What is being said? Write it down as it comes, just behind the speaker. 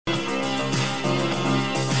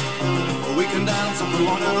can dance if we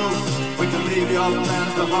want to. We can leave your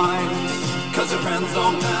friends behind, 'cause your friends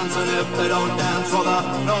don't dance, and if they don't dance, well, they're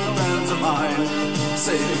no friends of mine.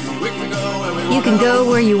 See, we can go where we want to. You can go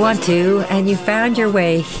where you want to, and you found your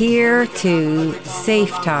way here to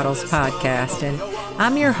Safe Toddles Podcast, and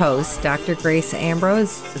I'm your host, Dr. Grace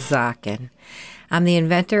Ambrose Zakin. I'm the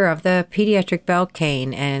inventor of the pediatric belt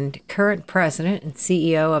cane and current president and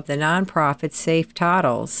CEO of the nonprofit Safe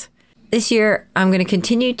Toddles. This year, I'm going to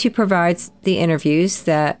continue to provide the interviews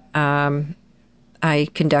that I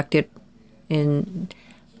conducted in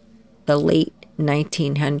the late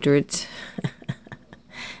 1900s,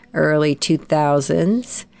 early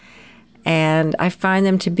 2000s, and I find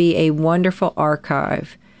them to be a wonderful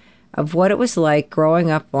archive of what it was like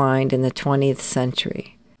growing up blind in the 20th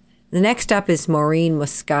century. The next up is Maureen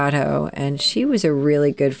Moscato, and she was a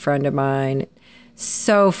really good friend of mine.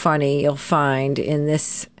 So funny, you'll find in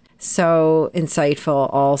this, so insightful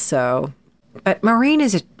also. But Maureen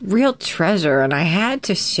is a real treasure, and I had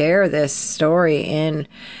to share this story in.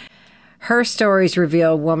 Her stories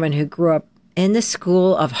reveal a woman who grew up in the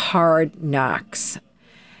school of hard knocks,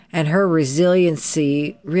 and her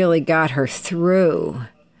resiliency really got her through.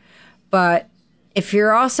 But if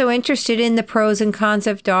you're also interested in the pros and cons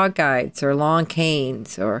of dog guides or long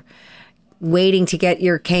canes, or waiting to get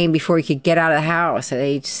your cane before you could get out of the house at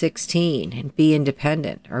age 16 and be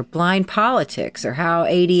independent, or blind politics, or how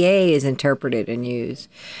ADA is interpreted and used,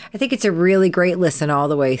 I think it's a really great listen all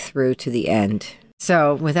the way through to the end.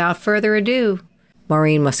 So, without further ado,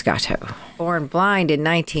 Maureen Moscato, born blind in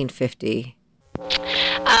 1950.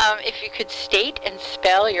 If you could state and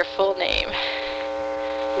spell your full name.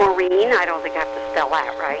 Maureen, I don't think I have to spell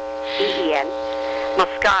that right. E-E-N.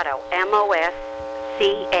 Moscato, M-O-S-C-A-T-O.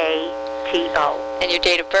 And your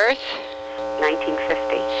date of birth?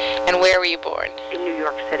 1950. And where were you born? In New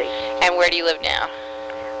York City. And where do you live now?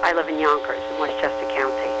 I live in Yonkers in Westchester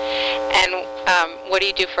County. And what do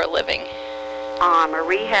you do for a living? I'm a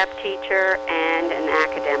rehab teacher and an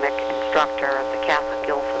academic instructor at the Catholic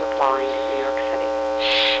Guild for the Blind in New York City.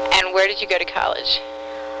 And where did you go to college?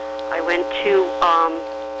 I went to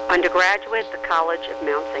undergraduate, the College of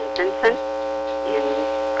Mount St. Vincent in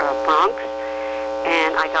Bronx,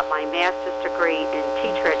 and I got my master's degree in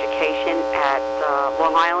teacher education at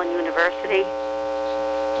Long Island University,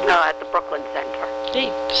 at the Brooklyn Center.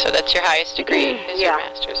 So that's your highest degree, is your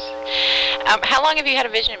master's. How long have you had a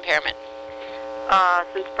vision impairment?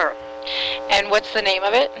 Since birth. And what's the name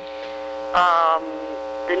of it?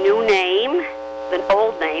 The new name, the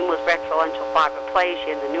old name was retrolental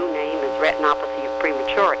fibroplasia, and the new name is retinopathy of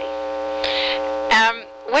prematurity.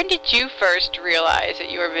 When did you first realize that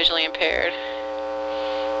you were visually impaired?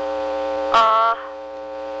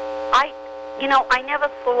 I never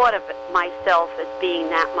thought of myself as being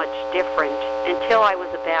that much different until I was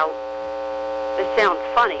about, this sounds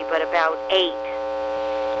funny, but about 8,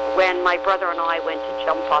 when my brother and I went to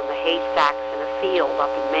jump on the haystacks in a field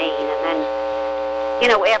up in Maine. And then,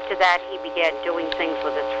 after that, he began doing things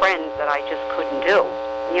with his friends that I just couldn't do,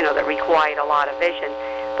 that required a lot of vision.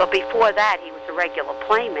 But before that, he was a regular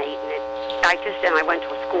playmate, and I went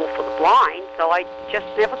to a school for the blind, so I just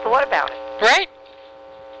never thought about it. Right.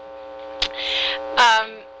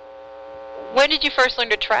 When did you first learn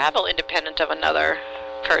to travel independent of another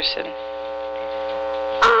person?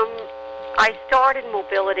 I started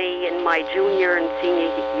mobility in my junior and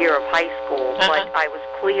senior year of high school, but I was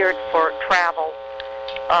cleared for travel.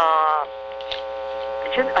 I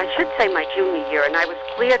should say my junior year, and I was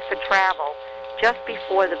cleared for travel just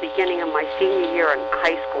before the beginning of my senior year in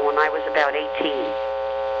high school, and I was about 18.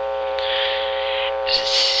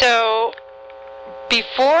 So,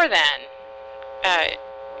 before then,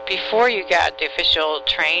 before you got the official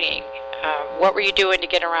training, what were you doing to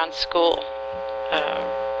get around school?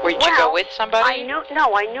 Would you go with somebody?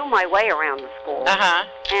 I knew my way around the school,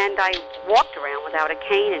 and I walked around without a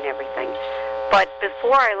cane and everything. But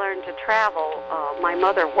before I learned to travel, my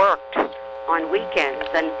mother worked on weekends,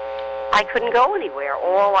 and I couldn't go anywhere.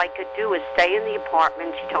 All I could do was stay in the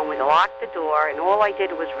apartment. She told me to lock the door, and all I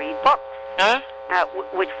did was read books,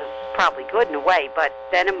 which was probably good in a way. But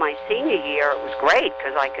then in my senior year, it was great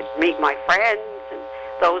because I could meet my friends and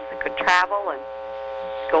those that could travel and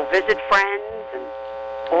go visit friends and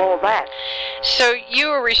all that. So you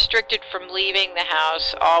were restricted from leaving the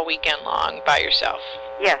house all weekend long by yourself?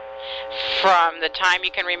 Yes. From the time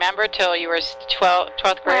you can remember till you were 12th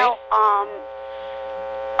grade? Well,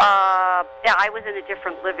 I was in a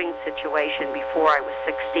different living situation before I was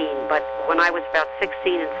 16, but when I was about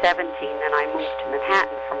 16 and 17, then I moved to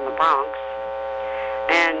Manhattan from the Bronx,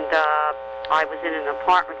 and I was in an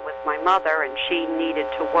apartment with my mother, and she needed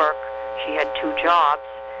to work. She had 2 jobs,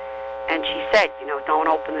 And she said, don't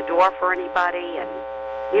open the door for anybody. And,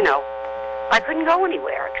 I couldn't go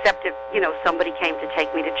anywhere except if, somebody came to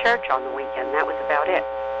take me to church on the weekend. That was about it.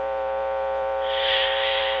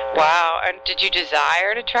 Wow. And did you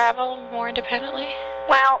desire to travel more independently?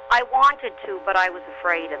 Well, I wanted to, but I was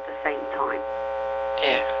afraid at the same time.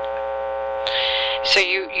 Yeah. So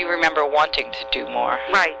you remember wanting to do more.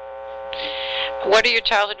 Right. What are your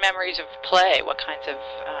childhood memories of play? What kinds of,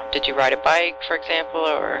 did you ride a bike, for example,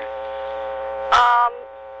 or?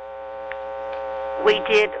 We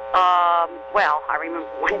did, well, I remember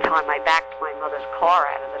one time I backed my mother's car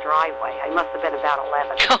out of the driveway. I must have been about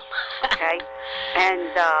 11, okay?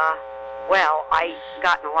 And, well, I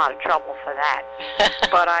got in a lot of trouble for that.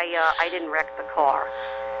 But I didn't wreck the car.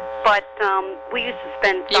 But we used to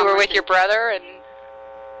spend summers... You were with your brother and...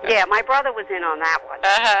 Yeah, my brother was in on that one.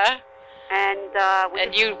 Uh-huh.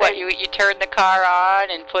 And you turned the car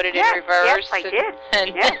on and put it in reverse? Yes, I did.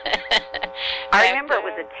 Yes. I remember it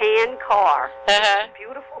was a tan car. Uh-huh. A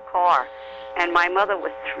beautiful car. And my mother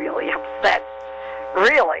was really upset.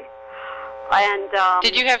 Really. And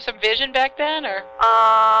did you have some vision back then, or?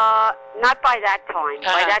 Not by that time.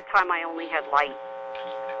 Uh-huh. By that time I only had light.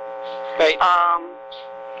 Right.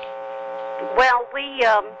 Well, we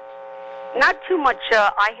not too much.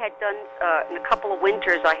 I had done in a couple of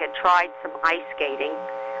winters. I had tried some ice skating.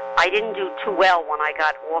 I didn't do too well when I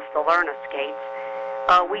got off the learner skates.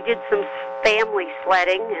 We did some family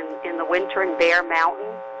sledding in the winter in Bear Mountain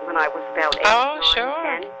when I was about 8,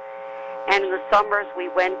 9, 10. And in the summers we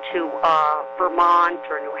went to Vermont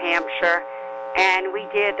or New Hampshire, and we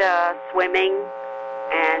did swimming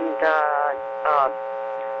and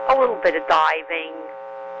a little bit of diving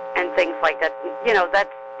and things like that.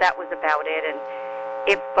 That was about it. And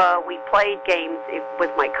if we played games with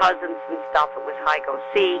my cousins and stuff, it was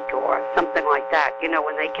hide-go-seek or something like that,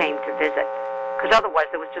 when they came to visit. Because otherwise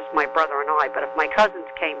it was just my brother and I. But if my cousins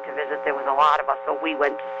came to visit, there was a lot of us, so we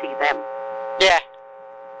went to see them. Yeah.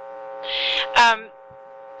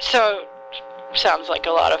 So, sounds like a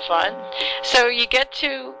lot of fun. So you get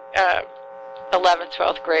to 11th,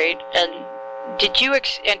 12th grade, and did you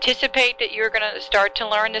anticipate that you were going to start to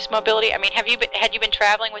learn this mobility? I mean, had you been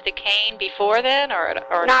traveling with a cane before then, or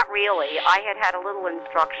not really? I had a little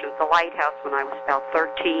instruction at the lighthouse when I was about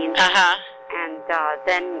 13. Uh-huh. And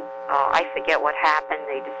then I forget what happened.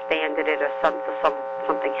 They disbanded it, or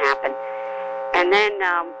something happened. And then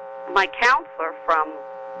my counselor from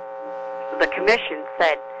the commission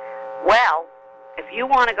said, well, if you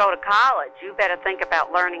want to go to college, you better think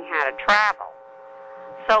about learning how to travel.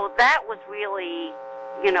 So that was really,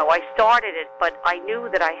 I started it, but I knew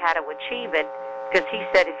that I had to achieve it, because he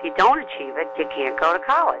said if you don't achieve it, you can't go to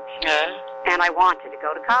college. And I wanted to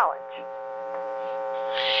go to college.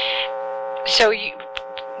 So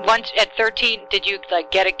once at 13, did you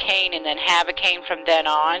get a cane and then have a cane from then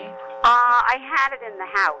on? I had it in the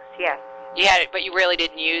house, yes. You had it, but you really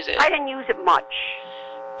didn't use it? I didn't use it much.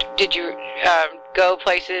 Did you go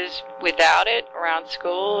places without it around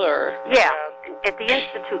school, or? Yeah, at the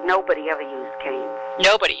Institute, nobody ever used canes.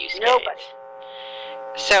 Nobody used canes? Nobody.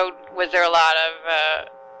 So was there a lot of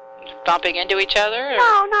bumping into each other? Or?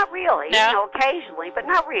 No, not really. No? Occasionally, but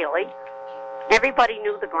not really. Everybody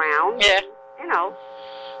knew the ground. Yeah.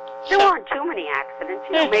 There weren't too many accidents.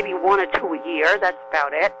 Maybe 1 or 2 a year. That's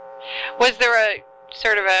about it. Was there a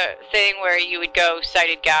sort of a thing where you would go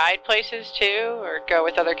sighted guide places too, or go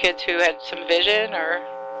with other kids who had some vision, or?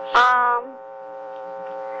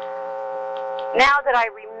 Now that I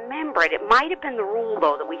remember it might have been the rule,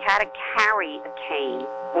 though, that we had to carry a cane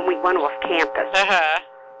when we went off campus. Uh-huh.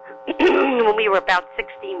 When we were about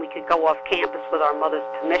 16, we could go off campus with our mother's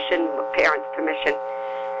permission, with parents' permission.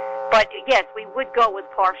 But, yes, we would go with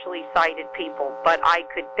partially sighted people, but I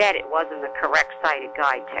could bet it wasn't the correct sighted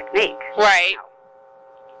guide technique. Right.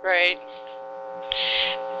 Right.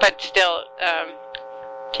 But still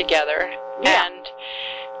together. Yeah. And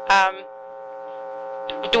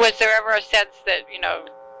was there ever a sense that,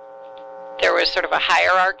 there was sort of a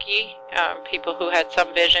hierarchy? People who had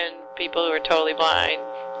some vision, people who were totally blind,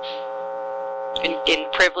 in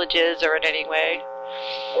privileges or in any way?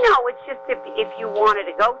 No, it's just if you wanted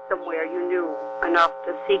to go somewhere, you knew enough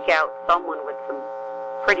to seek out someone with some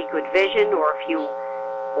pretty good vision, or if you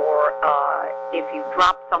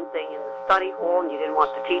dropped something in the study hall and you didn't want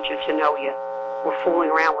the teacher to know you were fooling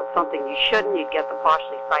around with something you shouldn't, you'd get the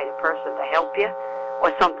partially sighted person to help you,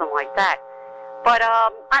 or something like that. But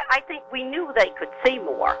I think we knew they could see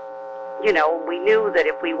more. We knew that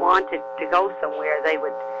if we wanted to go somewhere, they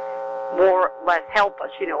would more or less help us,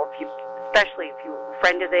 especially if you were a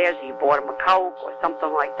friend of theirs, or you bought them a Coke or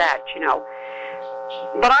something like that,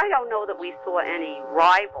 But I don't know that we saw any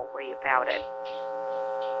rivalry about it.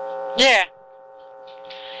 Yeah.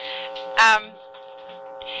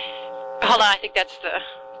 Hold on, I think that's the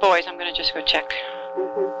boys. I'm going to just go check.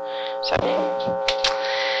 So,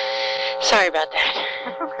 sorry about that.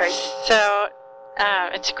 That's okay. So,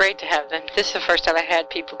 it's great to have them. This is the first time I had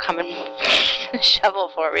people come and shovel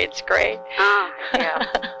for me. It's great. Yeah.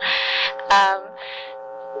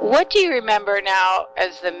 What do you remember now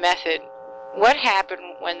as the method? What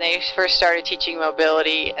happened when they first started teaching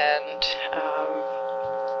mobility, and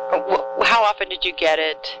how often did you get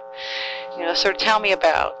it? Sort of tell me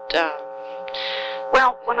about...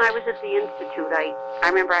 Well, when I was at the Institute, I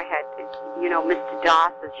remember I had, Mr.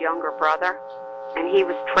 Doss's younger brother, and he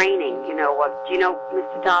was training, do you know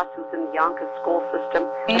Mr. Doss, who's in the Yonkers school system?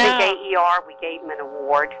 No. I think AER, we gave him an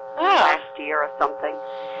award last year or something.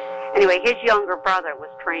 Anyway, his younger brother was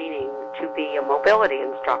training to be a mobility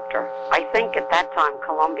instructor. I think at that time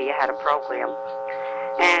Columbia had a program.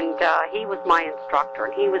 And he was my instructor,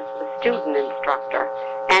 and he was the student instructor.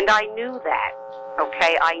 And I knew that,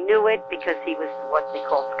 okay? I knew it because he was what they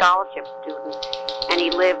call scholarship student, and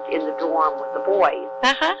he lived in the dorm with the boys.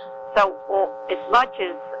 So, as much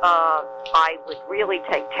as I would really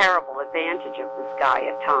take terrible advantage of this guy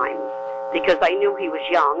at times, because I knew he was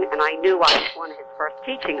young, and I knew I was one of his first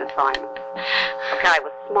teaching assignments. Okay, I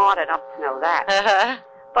was smart enough to know that.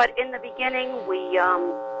 But in the beginning, we,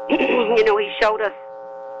 he showed us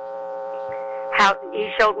he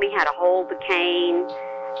showed me how to hold the cane,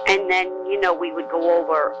 and then, we would go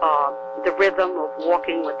over the rhythm of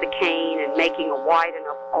walking with the cane and making a wide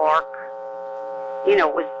enough arc.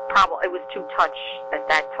 It was two touch at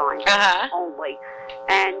that time only.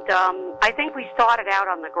 And I think we started out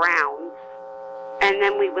on the grounds, and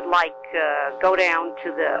then we would go down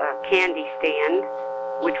to the candy stand,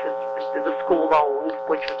 which was the school owned,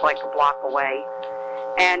 which was like a block away.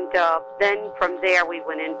 And then from there we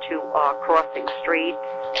went into crossing streets.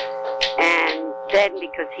 And then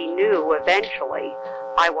because he knew eventually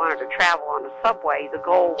I wanted to travel on a subway, the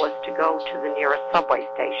goal was to go to the nearest subway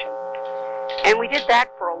station. And we did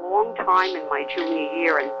that for a long time in my junior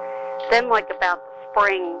year. And then about the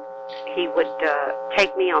spring, he would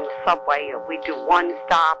take me on the subway. We'd do one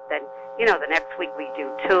stop, then, the next week we'd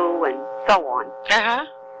do two, and so on.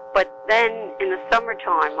 But then in the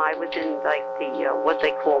summertime, I was in the what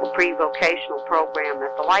they call the pre-vocational program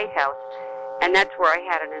at the Lighthouse, and that's where I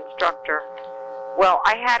had an instructor. Well,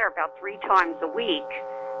 I had her about 3 times a week,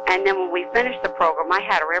 and then when we finished the program, I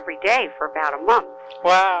had her every day for about a month.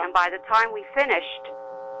 Wow. And by the time we finished,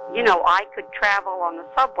 I could travel on the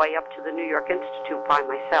subway up to the New York Institute by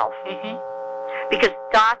myself. Because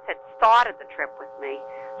Doss had started the trip with me,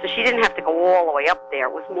 so she didn't have to go all the way up there.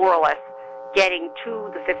 It was more or less getting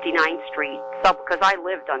to the 59th Street subway, because I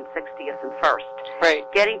lived on 60th and 1st. Right.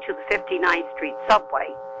 Getting to the 59th Street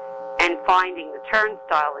subway and finding the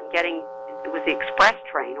turnstile and it was the express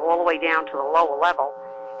train all the way down to the lower level,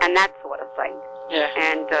 and that sort of thing. Yeah.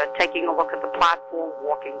 And taking a look at the platform,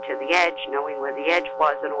 walking to the edge, knowing where the edge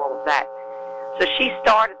was, and all of that. So she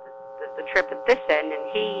started the trip at this end, and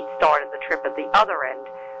he started the trip at the other end.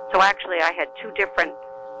 So actually I had 2 different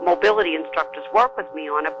mobility instructors work with me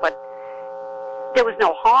on it, but there was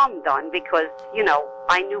no harm done because,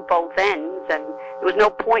 I knew both ends, and there was no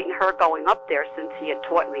point in her going up there since he had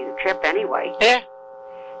taught me the trip anyway. Yeah.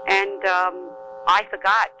 And I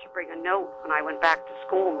forgot to bring a note when I went back to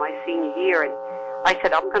school my senior year, and I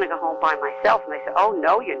said, I'm going to go home by myself. And they said, oh,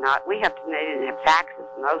 no, you're not. They didn't have faxes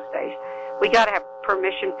in those days. We got to have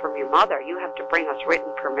permission from your mother. You have to bring us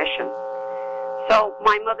written permission. So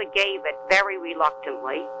my mother gave it very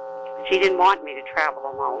reluctantly. She didn't want me to travel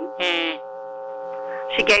alone.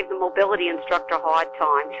 She gave the mobility instructor a hard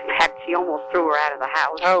time. In fact, she almost threw her out of the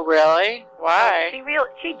house. Oh, really? Why?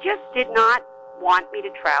 She just did not want me to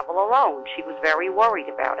travel alone. She was very worried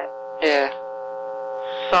about it. Yeah.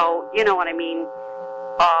 So, you know what I mean?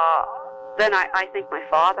 Then I think my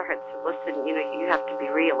father had said, listen, you have to be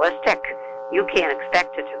realistic. You can't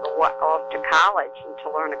expect her to go off to college and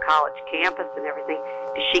to learn a college campus and everything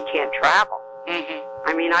if she can't travel.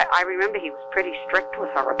 I mean, I remember he was pretty strict with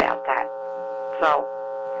her about that. So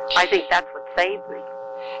I think that's what saved me.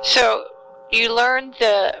 So you learned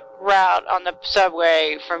the route on the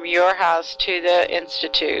subway from your house to the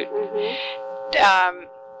Institute.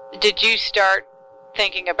 Did you start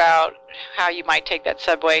thinking about how you might take that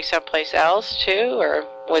subway someplace else too, or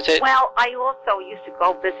was it? Well, I also used to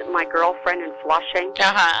go visit my girlfriend in Flushing.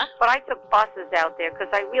 But I took buses out there because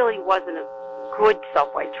I really wasn't a good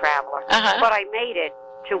subway traveler. But I made it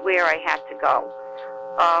to where I had to go.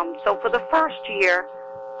 So for the first year,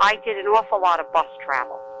 I did an awful lot of bus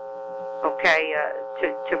travel. okay,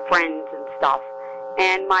 to friends and stuff.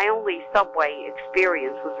 And my only subway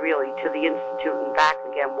experience was really to the Institute and back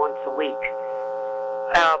again once a week.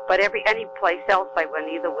 But any place else I went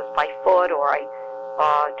either was by foot or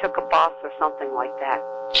I took a bus or something like that.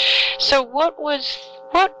 So what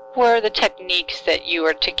were the techniques that you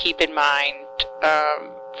were to keep in mind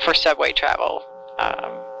for subway travel?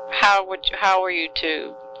 How were you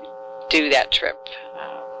to do that trip?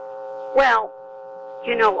 Well,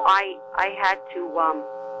 you know, I had to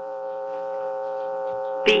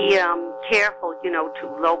be careful, you know, to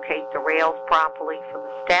locate the rails properly for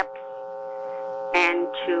the steps, and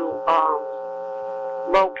to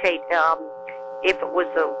locate, if it was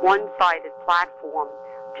a one-sided platform,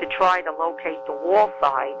 to try to locate the wall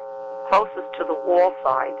side, closest to the wall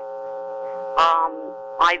side.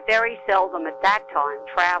 I very seldom at that time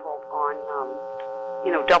traveled on,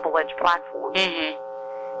 you know, double-edged platforms. Mm-hmm.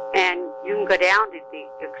 And you can go down to the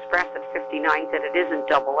Express at 59th that it isn't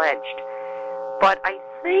double-edged. But I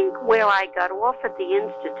think where I got off at the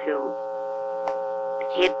Institute,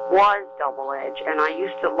 it was double-edged. And I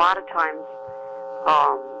used to a lot of times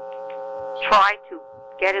try to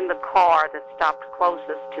get in the car that stopped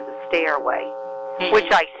closest to the stairway, mm-hmm.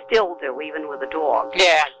 which I still do, even with a dog.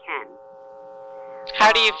 Yeah. I can.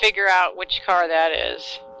 How do you figure out which car that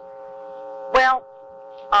is? Well,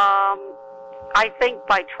 I think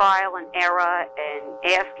by trial and error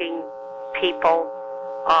and asking people,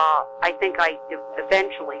 I think I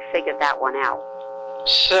eventually figured that one out.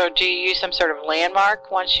 So do you use some sort of landmark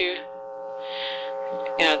once you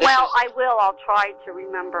know, I will. I'll try to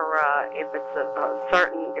remember if it's a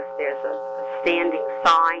certain, if there's a standing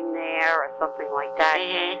sign there or something like that.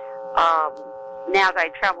 Mm-hmm. Now that I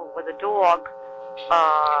travel with a dog,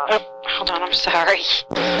 hold on, I'm sorry.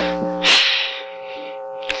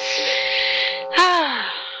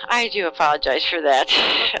 I do apologize for that.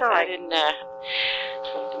 Right. I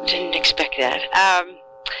didn't expect that.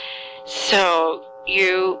 So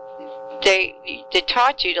they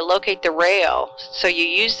taught you to locate the rail. So you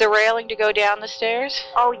used the railing to go down the stairs?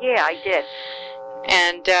 Oh yeah, I did.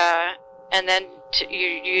 And then you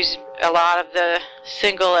use a lot of the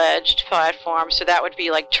single-edged platforms. So that would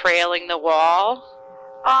be like trailing the wall.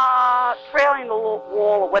 Trailing the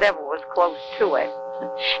wall or whatever was close to it.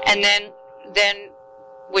 And then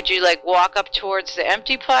would you like walk up towards the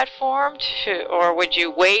empty platform, or would you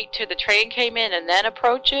wait till the train came in and then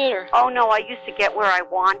approach it? Or? Oh no, I used to get where I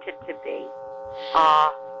wanted to be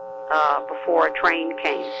before a train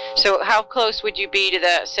came. So how close would you be to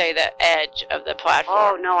the edge of the platform?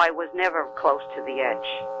 Oh no, I was never close to the edge.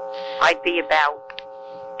 I'd be about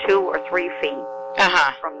 2 or 3 feet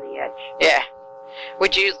from the edge. Yeah.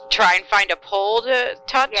 Would you try and find a pole to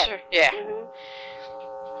touch? Yes. Yeah. Mm-hmm.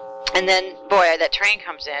 And then, boy, that train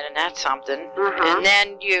comes in, and that's something. Uh-huh. And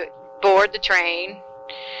then you board the train,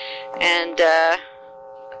 and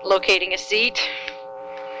locating a seat.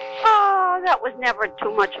 Oh, that was never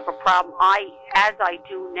too much of a problem. As I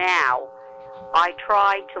do now, I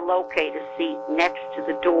try to locate a seat next to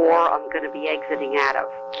the door I'm going to be exiting out of.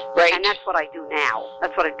 Right. And that's what I do now.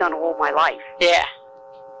 That's what I've done all my life. Yeah.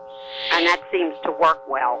 And that seems to work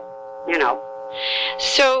well, you know.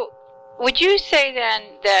 So, would you say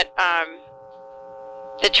then that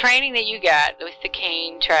the training that you got with the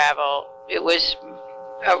cane travel, it was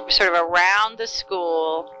sort of around the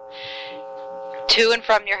school, to and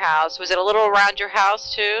from your house? Was it a little around your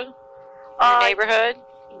house too, your neighborhood?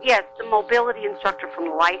 Yes, the mobility instructor from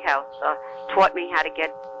the Lighthouse taught me how to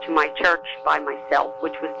get to my church by myself,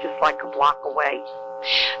 which was just like a block away.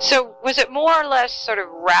 So was it more or less sort of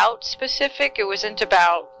route specific? It wasn't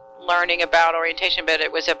about learning about orientation, but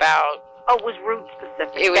it was about... Oh, it was route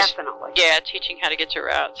specific, definitely. Yeah, teaching how to get to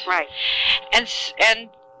routes. Right. And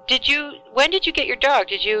when did you get your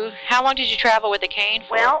dog? How long did you travel with a cane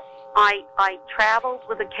for? Well, I traveled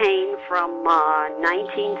with a cane from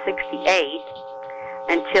 1968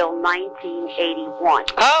 until 1981.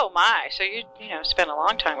 Oh my! So you spent a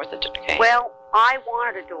long time with the cane. Well, I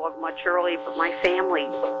wanted a dog much earlier, but my family,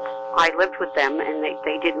 I lived with them, and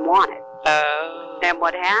they didn't want it. Oh. And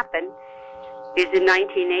what happened is in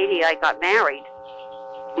 1980 I got married.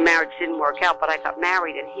 Marriage didn't work out, but I got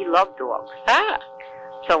married, and he loved dogs. Ah.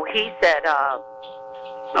 So he said,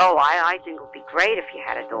 I think it would be great if you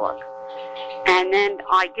had a dog. And then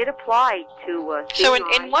I did apply to So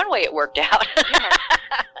in one way it worked out. Yes.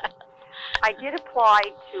 I did apply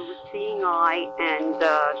to Seeing Eye and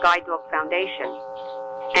Guide Dog Foundation.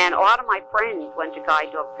 And a lot of my friends went to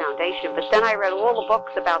Guide Dog Foundation, but then I read all the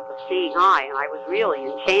books about the Seeing Eye, and I was really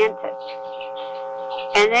enchanted.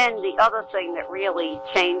 And then the other thing that really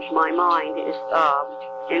changed my mind is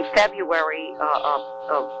in February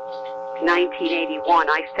of 1981,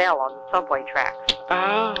 I fell on the subway tracks.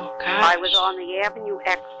 Oh, gosh. I was on the Avenue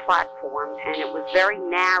X platform, and it was very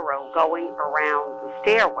narrow going around the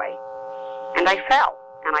stairway. And I fell,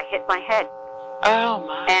 and I hit my head. Oh,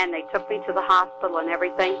 my. And they took me to the hospital and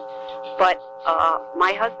everything. But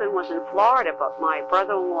my husband was in Florida, but my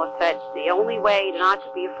brother-in-law said the only way not to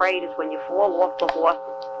be afraid is when you fall off the horse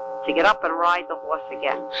to get up and ride the horse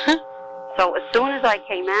again. So as soon as I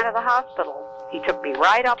came out of the hospital, he took me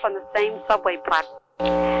right up on the same subway platform.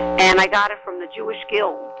 And I got it from the Jewish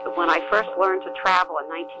Guild. When I first learned to travel in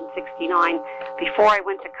 1969, before I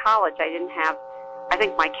went to college, I didn't have, I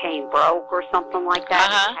think my cane broke or something like that.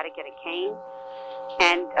 I had to get a cane.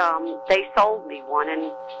 And they sold me one,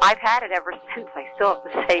 and I've had it ever since. I still have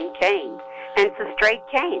the same cane. And it's a straight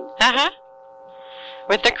cane.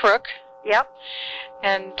 With the crook? Yep.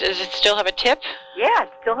 And does it still have a tip? Yeah, it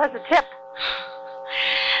still has a tip.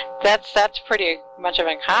 That's pretty much of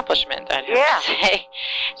an accomplishment, I'd have to say.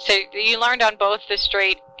 So you learned on both the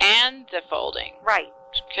straight and the folding. Right.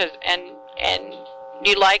 And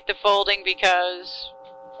you like the folding because?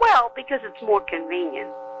 Well, because it's more convenient.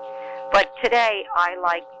 But today I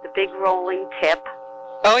like the big rolling tip.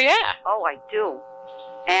 Oh, yeah. Oh, I do.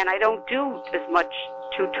 And I don't do as much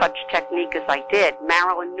two-touch technique as I did.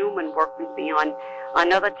 Marilyn Newman worked with me on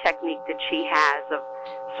another technique that she has of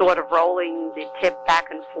sort of rolling the tip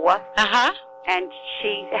back and forth. And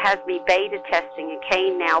she has me beta testing a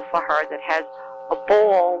cane now for her that has a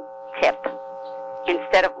ball tip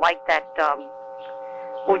instead of like that,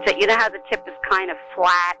 you know how the tip is kind of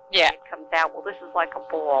flat? Yeah. And it comes out. Well, this is like a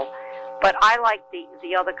ball. But I like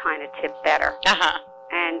the other kind of tip better.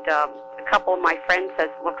 And a couple of my friends says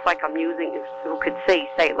it looks like I'm using, who could see,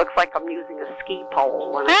 say it looks like I'm using a ski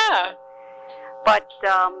pole. But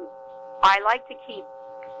I like to keep,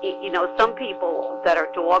 some people that are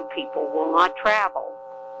dog people will not travel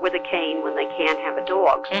with a cane when they can't have a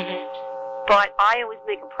dog. But I always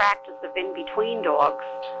make a practice of in between dogs,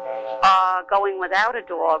 going without a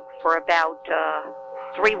dog for about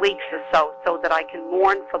 3 weeks or so that I can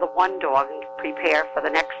mourn for the one dog and prepare for the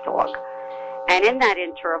next dog. And in that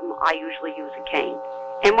interim, I usually use a cane.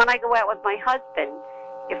 And when I go out with my husband,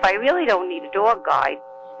 if I really don't need a dog guide,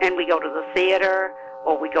 and we go to the theater,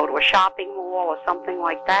 or we go to a shopping mall or something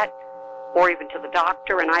like that, or even to the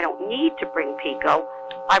doctor, and I don't need to bring Pico,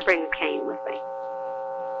 I bring a cane with me.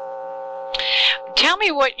 Tell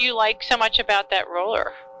me what you like so much about that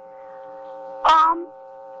roller.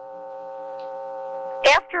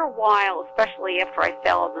 After a while, especially after I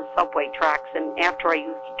fell on the subway tracks and after I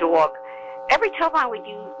used a dog, every time I would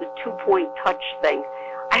use the two-point touch thing,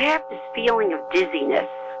 I have this feeling of dizziness.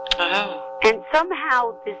 And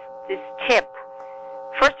somehow this tip,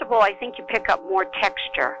 first of all, I think you pick up more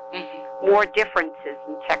texture, more differences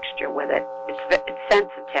in texture with it. It's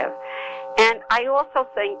sensitive. And I also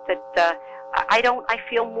think that I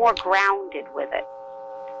feel more grounded with it.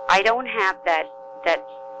 I don't have that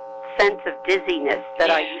sense of dizziness that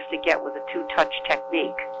I used to get with a two-touch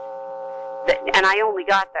technique. And I only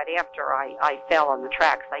got that after I fell on the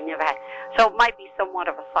tracks. I never had. So it might be somewhat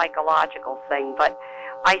of a psychological thing, but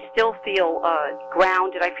I still feel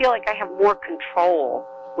grounded. I feel like I have more control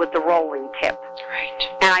with the rolling tip. Right.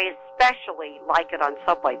 And I especially like it on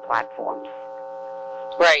subway platforms.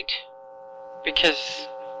 Right. Because,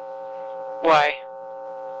 why?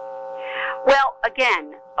 Well,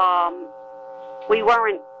 again, we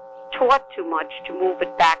weren't taught too much to move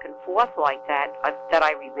it back and forth like that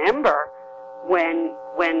I remember when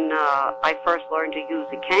I first learned to use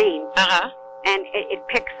a cane. And it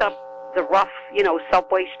picks up the rough,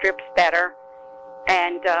 subway strips better.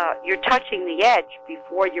 And you're touching the edge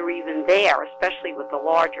before you're even there, especially with the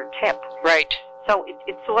larger tip. Right. So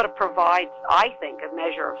it sort of provides, I think, a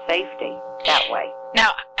measure of safety that way.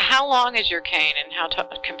 Now, how long is your cane and how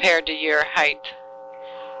compared to your height?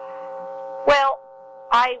 Well,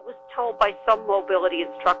 I was told by some mobility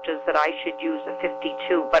instructors that I should use a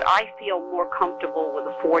 52, but I feel more comfortable with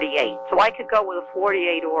a 48. So I could go with a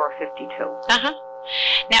 48 or a 52.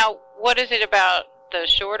 Now, what is it about the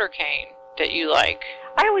shorter cane that you like?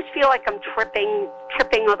 I always feel like I'm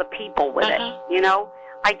tripping other people with it,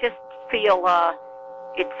 I just feel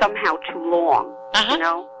it's somehow too long,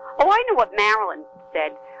 Oh, I know what Marilyn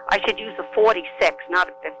said. I should use a 46, not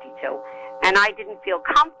a 52. And I didn't feel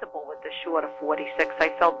comfortable with the shorter 46. I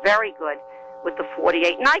felt very good with the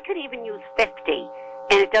 48. And I could even use 50,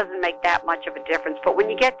 and it doesn't make that much of a difference. But when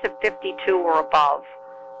you get to 52 or above,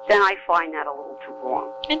 then I find that a little too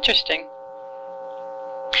long. Interesting.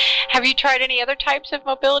 Have you tried any other types of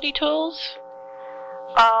mobility tools?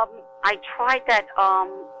 I tried that,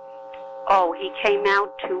 he came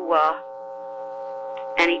out to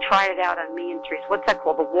and he tried it out on me and Teresa. What's that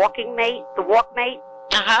called? The walking mate? The walk mate?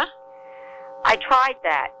 Uh-huh. I tried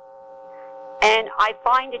that, and I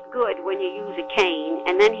find it good when you use a cane,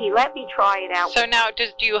 and then he let me try it out. So now, do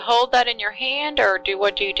you hold that in your hand, or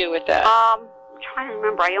what do you do with that? I'm trying to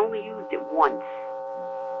remember. I only used it once.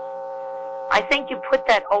 I think you put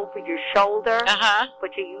that over your shoulder,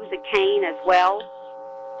 but you use a cane as well.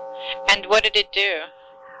 And what did it do?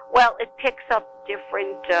 Well, it picks up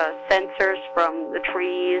different sensors from the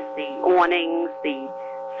trees, the awnings, the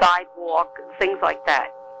sidewalk, things like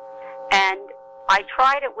that. And I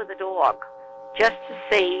tried it with a dog just to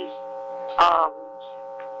see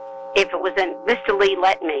if it was in. Mr. Lee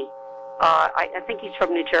let me. I think he's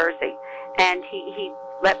from New Jersey. And he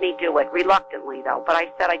let me do it, reluctantly, though. But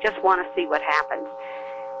I said, I just want to see what happens.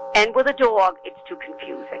 And with a dog, it's too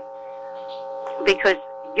confusing. Because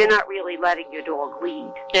you're not really letting your dog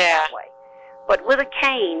lead that way. But with a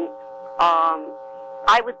cane,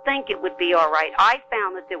 I would think it would be all right. I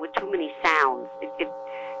found that there were too many sounds. It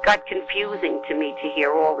got confusing to me to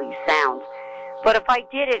hear all these sounds. But if I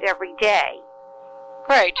did it every day,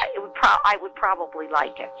 right, I would probably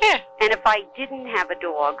like it. Yeah. And if I didn't have a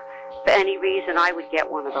dog, for any reason, I would get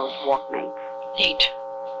one of those walkmates. Neat.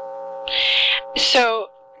 So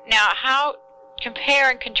now, how compare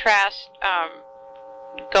and contrast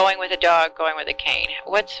going with a dog, going with a cane?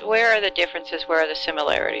 Where are the differences? Where are the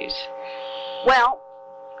similarities? Well,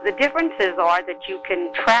 the differences are that you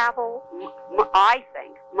can travel, I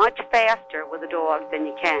think, much faster with a dog than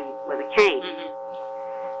you can with a cane.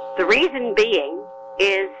 Mm-hmm. The reason being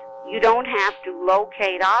is you don't have to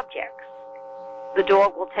locate objects. The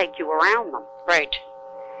dog will take you around them. Right.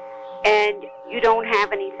 And you don't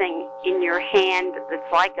have anything in your hand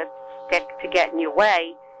that's like a stick to get in your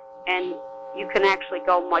way, and you can actually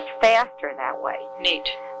go much faster that way. Neat.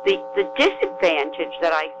 The disadvantage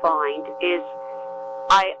that I find is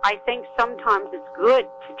I think sometimes it's good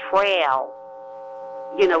to trail,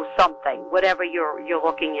 something, whatever you're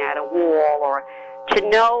looking at, a wall, or to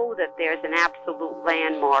know that there's an absolute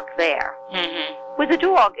landmark there. Mm-hmm. With a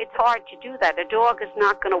dog, it's hard to do that. A dog is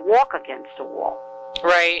not going to walk against a wall.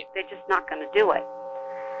 Right. They're just not going to do it.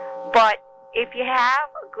 But if you have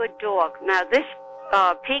a good dog, now this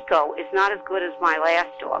Pico is not as good as my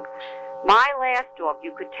last dog. My last dog,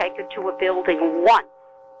 you could take her to a building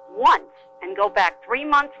once, and go back 3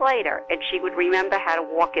 months later, and she would remember how to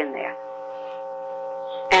walk in there.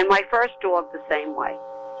 And my first dog the same way.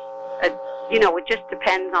 It just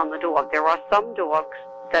depends on the dog. There are some dogs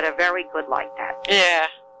that are very good like that. Yeah.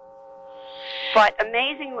 But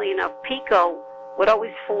amazingly enough, Pico would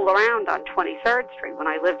always fool around on 23rd Street when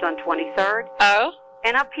I lived on 23rd. Oh?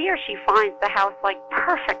 And up here, she finds the house,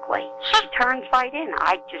 perfectly. She turns right in.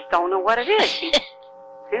 I just don't know what it is. She's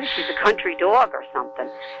a country dog or something.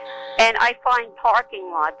 And I find parking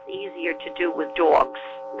lots easier to do with dogs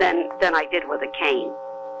than I did with a cane.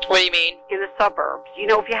 What do you mean? In the suburbs.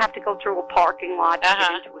 If you have to go through a parking lot to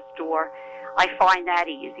get into a store, I find that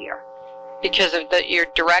easier. Because of your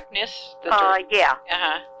directness? Yeah.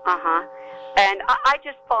 Uh-huh. Uh-huh. And I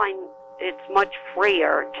just find it's much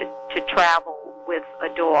freer to travel with a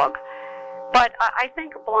dog. But I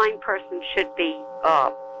think a blind person should be,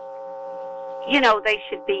 they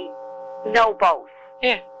should know both.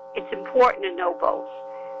 Yeah. It's important to know both.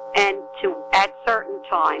 And at certain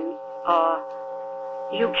times,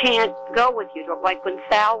 you can't go with your dog. Like when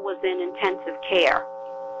Sal was in intensive care,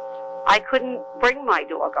 I couldn't bring my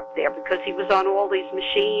dog up there because he was on all these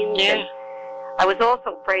machines. Yeah. And I was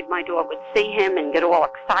also afraid my dog would see him and get all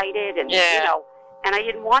excited, and and I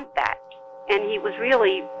didn't want that. And he was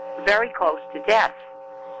really very close to death.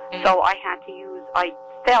 Mm-hmm. So I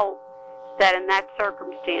felt that in that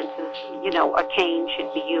circumstances, a cane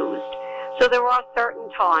should be used. So there are certain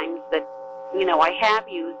times that, I have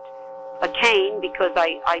used a cane because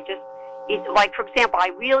like, for example, I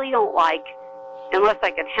really don't like, unless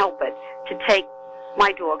I can help it, to take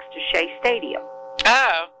my dogs to Shea Stadium.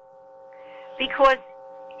 Oh. Because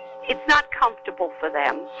it's not comfortable for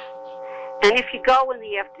them. And if you go in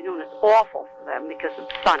the afternoon, it's awful for them because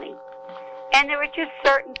it's sunny. And there are just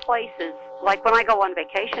certain places, like when I go on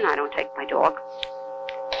vacation, I don't take my dog.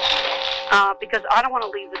 Because I don't want to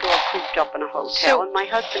leave the dog cooped up in a hotel, and my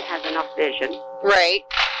husband has enough vision. Right.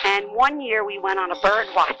 And one year we went on a bird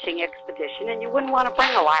watching expedition, and you wouldn't want to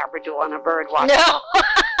bring a Labrador on a bird watching. No.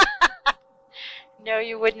 No,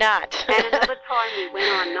 you would not. And another time we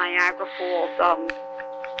went on Niagara Falls,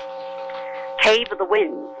 Cave of the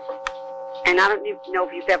Winds. And I don't know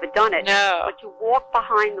if you've ever done it. No. But you walk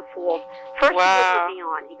behind the falls. First he wouldn't let me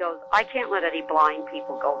on. He goes, I can't let any blind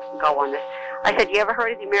people go on this. I said, you ever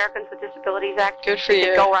heard of the Americans with Disabilities Act? Good for you. He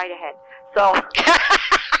said, go right ahead. So,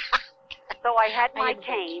 so I had my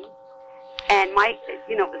cane, and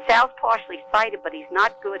Sal's partially sighted, but he's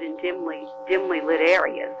not good in dimly lit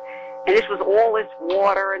areas. And this was all this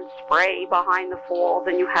water and spray behind the falls,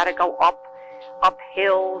 and you had to go up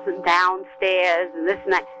hills and downstairs and this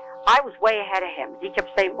and that. I was way ahead of him. He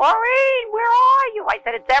kept saying, Maureen, where are you? I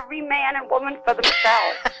said, it's every man and woman for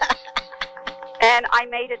themselves. And I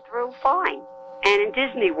made it through fine. And in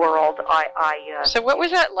Disney World, So what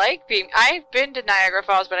was that like? I've been to Niagara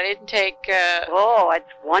Falls, but I didn't take... Oh,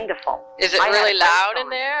 it's wonderful. Is it really loud in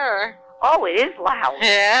there? Or? Oh, it is loud.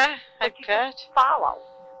 Yeah, I bet. Follow.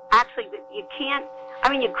 Actually, you can't... I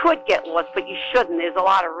mean, you could get lost, but you shouldn't. There's a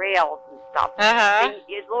lot of rails and stuff. Uh-huh. And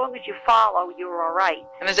as long as you follow, you're all right.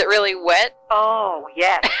 And is it really wet? Oh,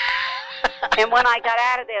 yes. And when I got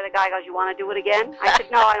out of there, the guy goes, you want to do it again? I said,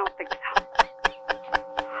 no, I don't think so.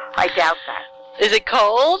 I doubt that. Is it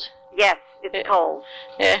cold? Yes, it's cold.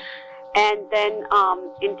 Yeah. And then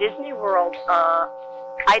in Disney World,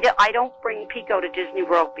 I don't bring Pico to Disney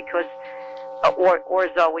World because, or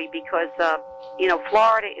Zoe, because,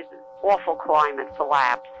 Florida is an awful climate for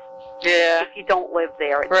labs. Yeah. If you don't live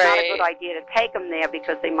there. It's not a good idea to take them there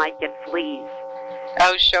because they might get fleas.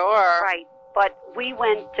 Oh, sure. Right. But we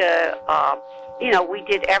went to, we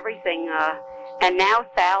did everything, and now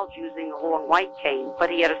Sal's using a long white cane, but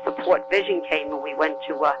he had a support vision cane when we went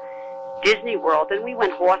to Disney World, and we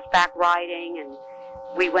went horseback riding, and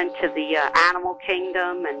we went to the Animal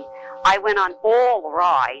Kingdom, and I went on all the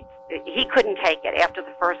rides. He couldn't take it. After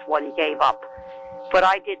the first one, he gave up. But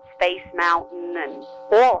I did Space Mountain and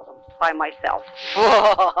all of them by myself.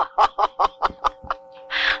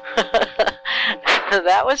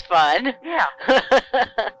 That was fun. Yeah.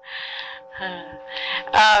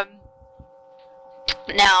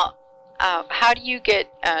 Now, how do you get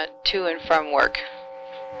to and from work?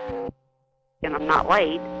 And I'm not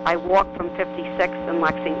late. I walk from 56th and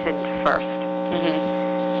Lexington to 1st.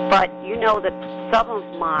 Mm-hmm. But you know that some of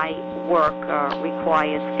my work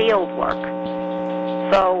requires field work.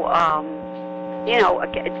 So,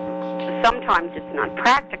 sometimes it's not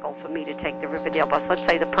practical for me to take the Riverdale bus. Let's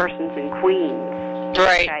say the person's in Queens.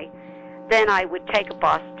 Right. Okay. Then I would take a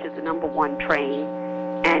bus to the number 1 train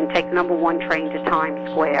and take the number 1 train to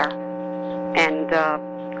Times Square and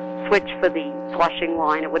switch for the Flushing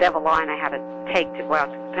line or whatever line I had to take to go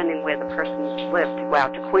out, depending where the person lived, to go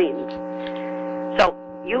out to Queens. So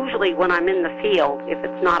usually when I'm in the field, if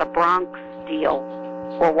it's not a Bronx deal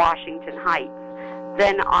or Washington Heights,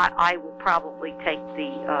 then I will probably take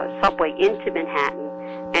the subway into Manhattan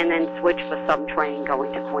and then switch for some train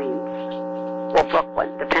going to Queens or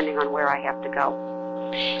Brooklyn, depending on where I have to go.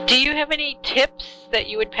 Do you have any tips that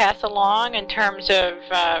you would pass along in terms of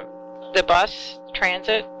the bus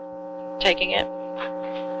transit, taking it?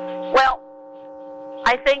 Well,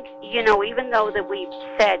 I think, even though that we've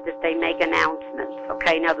said that they make announcements,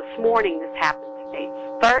 okay, now this morning this happened to me.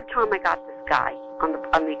 Third time I got this guy on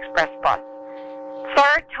the express bus.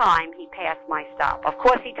 Third time he passed my stop. Of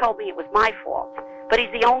course, he told me it was my fault, but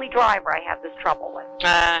he's the only driver I have this trouble with.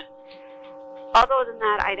 Other than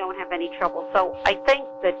that, I don't have any trouble. So I think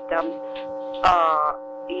that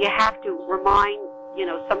you have to remind,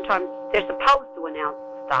 sometimes they're supposed to announce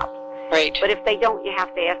the stops. Right. But if they don't, you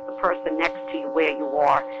have to ask the person next to you where you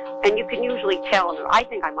are. And you can usually tell. And I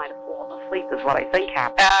think I might have fallen asleep is what I think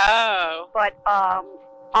happened. Oh. But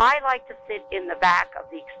I like to sit in the back of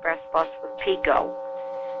the express bus with Pico.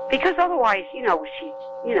 Because otherwise, she's,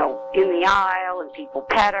 in the aisle and people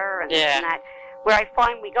pet her and this and that. Where I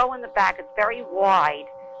find we go in the back, it's very wide,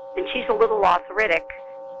 and she's a little arthritic,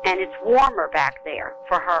 and it's warmer back there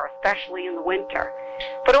for her, especially in the winter.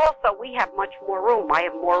 But also, we have much more room. I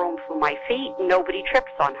have more room for my feet, and nobody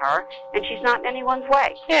trips on her, and she's not in anyone's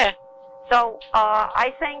way. Yeah. So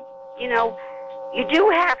I think, you do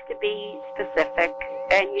have to be specific,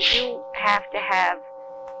 and you do have to have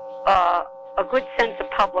a good sense of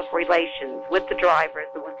public relations with the drivers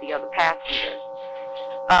and with the other passengers.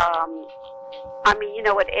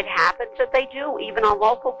 It happens that they do, even on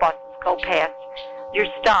local buses, go past your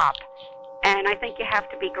stop. And I think you have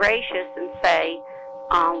to be gracious and say,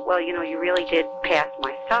 you really did pass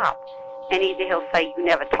my stop. And either he'll say, you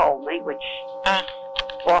never told me, which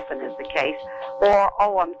often is the case, or,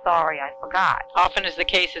 oh, I'm sorry, I forgot. Often is the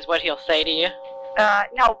case is what he'll say to you?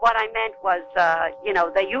 No, what I meant was,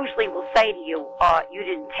 they usually will say to you, you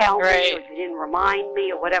didn't tell me, or you didn't remind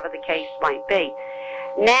me, or whatever the case might be.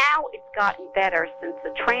 Now it's gotten better since the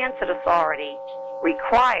Transit Authority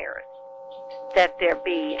requires that there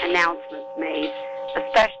be announcements made,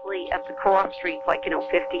 especially at the cross streets, like,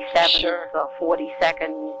 57th,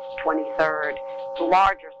 42nd, 23rd, the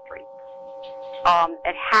larger streets.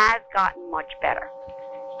 It has gotten much better.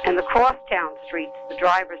 And the crosstown streets, the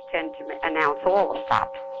drivers tend to announce all the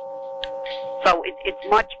stops. So it's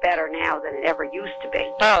much better now than it ever used to be.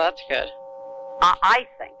 Oh, that's good. I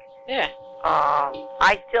think. Yeah.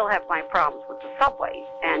 I still have my problems with the subways,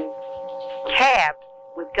 and cabs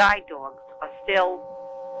with guide dogs are still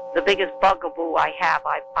the biggest bugaboo I have.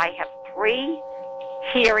 I have three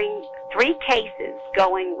cases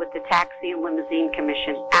going with the Taxi and Limousine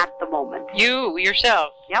Commission at the moment. You,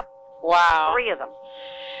 yourself? Yep. Wow. 3 of them.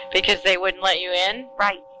 Because they wouldn't let you in?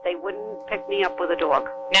 Right. They wouldn't pick me up with a dog.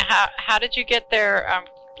 Now, how did you get their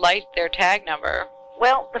tag number?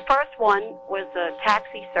 Well, the first one was a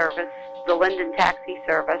taxi service, the Linden Taxi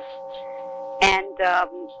Service, and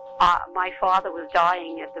my father was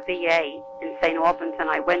dying at the VA in St. Albans, and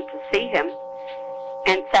I went to see him,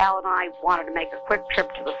 and Sal and I wanted to make a quick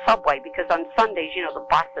trip to the subway, because on Sundays, the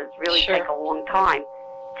buses really take a long time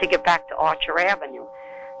to get back to Archer Avenue.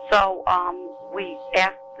 So we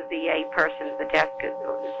asked the VA person at the desk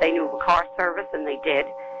if they knew of a car service, and they did,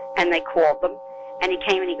 and they called them, and he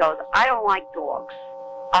came and he goes, "I don't like dogs.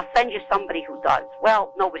 I'll send you somebody who does."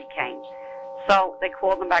 Well, nobody came. So they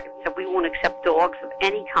called them back and said, "We won't accept dogs of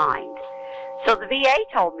any kind." So the VA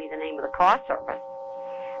told me the name of the car service.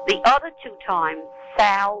 The other 2 times,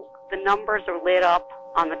 Sal, the numbers are lit up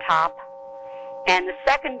on the top. And the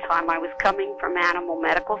second time I was coming from Animal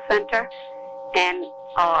Medical Center, and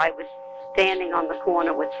I was standing on the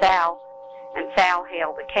corner with Sal, and Sal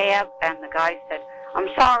hailed a cab, and the guy said, "I'm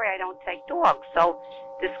sorry, I don't take dogs." So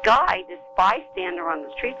this guy, this bystander on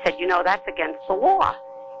the street said, "That's against the law."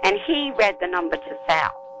 And he read the number to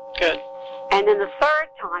Sal. Good. And then the third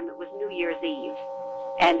time, it was New Year's Eve.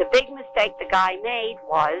 And the big mistake the guy made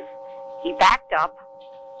was he backed up,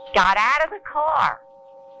 got out of the car,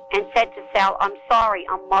 and said to Sal, "I'm sorry,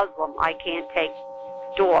 I'm Muslim. I can't take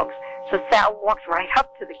dogs." So Sal walked right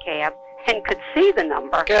up to the cab and could see the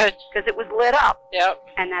number. Good. Because it was lit up. Yep.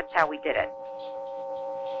 And that's how we did it.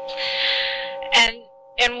 And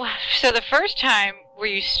so the first time, were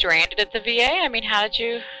you stranded at the VA? I mean, how did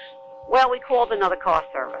you... Well, we called another car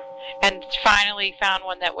service. And finally found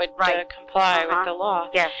one that would comply with the law.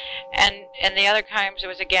 Yes. And the other times, it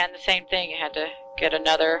was, again, the same thing. You had to get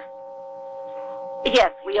another...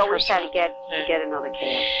 Yes, we always had to get another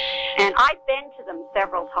cab. And I've been to them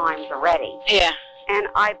several times already. Yeah. And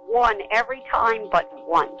I've won every time but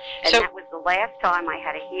once. And that was the last time I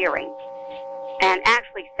had a hearing. And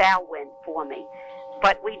actually, Sal went for me.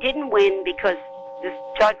 But we didn't win because this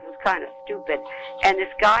judge was kind of stupid. And this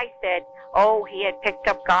guy said, he had picked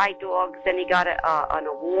up guide dogs, and he got an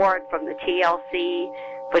award from the TLC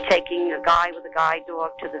for taking a guy with a guide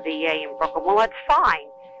dog to the VA in Brooklyn. Well, that's fine.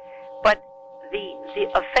 But the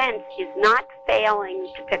offense is not failing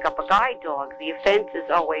to pick up a guide dog. The offense is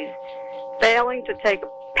always failing to take a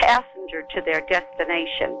passenger to their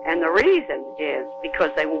destination. And the reason is because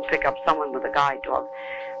they won't pick up someone with a guide dog.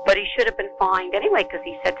 But he should have been fined anyway, because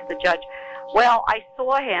he said to the judge, "Well, I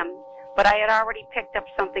saw him, but I had already picked up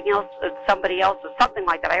somebody else or something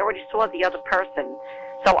like that. I already saw the other person,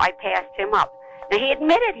 so I passed him up." Now, he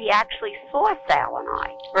admitted he actually saw Sal and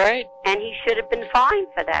I. Right. And he should have been fined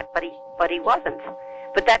for that, but he wasn't.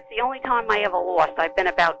 But that's the only time I ever lost. I've been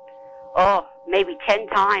about, maybe 10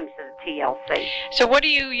 times to the TLC. So what do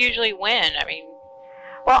you usually win? I mean...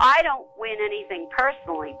 Well, I don't win anything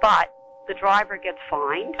personally, but the driver gets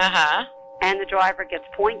fined. Uh-huh. And the driver gets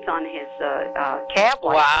points on his cab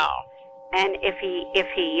license. Wow. And if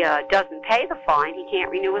he doesn't pay the fine, he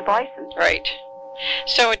can't renew his license. Right.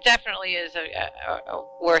 So it definitely is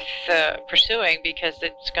worth pursuing, because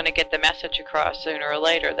it's going to get the message across sooner or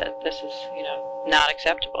later that this is, not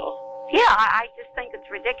acceptable. Yeah, I just think it's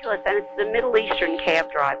ridiculous, and it's the Middle Eastern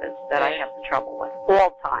cab drivers that I have the trouble with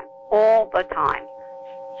all the time.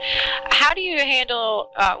 How do you handle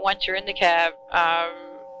once you're in the cab?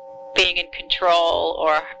 Being in control,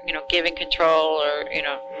 or giving control, or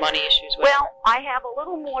money issues? Well, I have a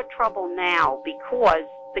little more trouble now because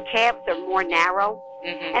the cabs are more narrow,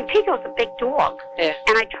 and Pico's a big dog. Yeah.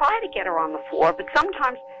 And I try to get her on the floor, but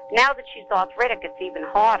sometimes now that she's arthritic, it's even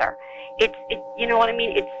harder. You know what I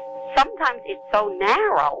mean? Sometimes it's so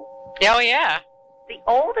narrow. Oh yeah. The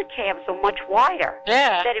older cabs are much wider.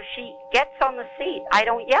 Yeah. That if she gets on the seat, I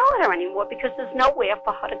don't yell at her anymore because there's nowhere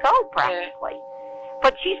for her to go practically. Yeah.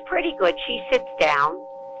 But she's pretty good. She sits down,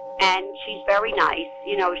 and she's very nice.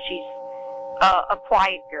 She's a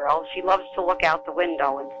quiet girl. She loves to look out the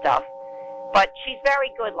window and stuff. But she's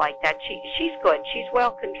very good like that. She's good. She's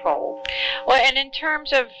well controlled. Well, and in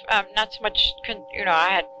terms of not so much, I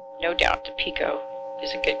had no doubt that Pico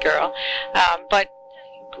is a good girl, but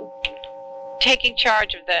taking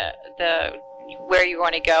charge of the where you're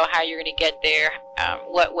going to go, how you're going to get there,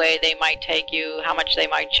 what way they might take you, how much they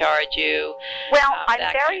might charge you. Well, I'm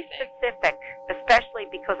very specific, especially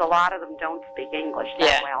because a lot of them don't speak English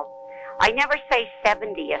that well. I never say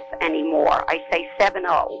 70th anymore. I say 70,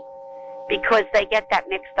 because they get that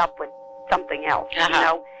mixed up with something else, you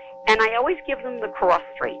know. And I always give them the cross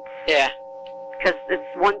streets. Yeah. Because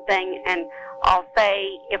it's one thing, and I'll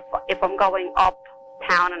say if I'm going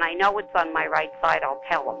uptown and I know it's on my right side, I'll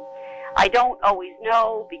tell them. I don't always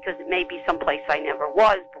know, because it may be someplace I never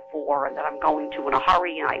was before and that I'm going to in a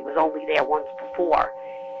hurry and I was only there once before.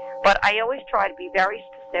 But I always try to be very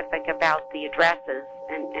specific about the addresses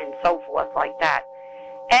and so forth like that.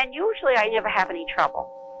 And usually I never have any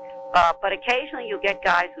trouble. But occasionally you get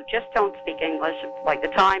guys who just don't speak English. Like the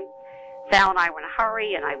time Sal and I were in a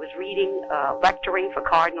hurry and I was reading, lecturing for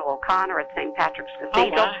Cardinal O'Connor at St. Patrick's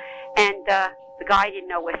Cathedral. Oh, wow. And the guy didn't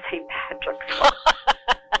know where St. Patrick's was.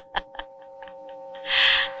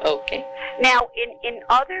 Okay. Now, in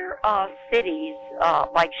other cities,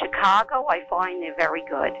 like Chicago, I find they're very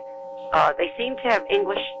good. They seem to have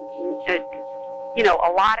English, you know,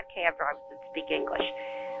 a lot of cab drivers that speak English.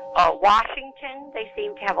 Washington, they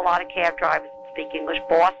seem to have a lot of cab drivers that speak English.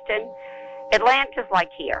 Boston. Atlanta's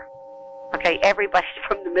like here. Okay, everybody's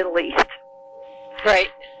from the Middle East. Right.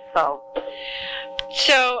 So,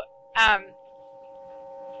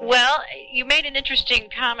 well, you made an interesting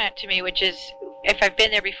comment to me, which is, if I've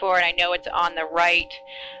been there before and I know it's on the right,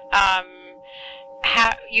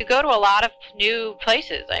 you go to a lot of new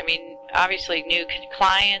places. I mean, obviously new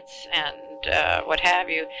clients and what have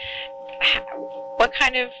you.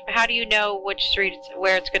 How do you know which street,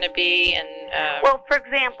 where it's going to be? And well, for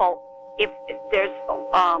example, if there's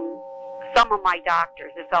some of my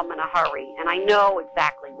doctors, if I'm in a hurry and I know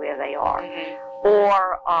exactly where they are,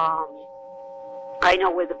 or I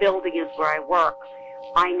know where the building is where I work.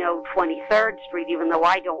 I know 23rd Street, even though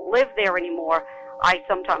I don't live there anymore. I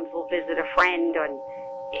sometimes will visit a friend, and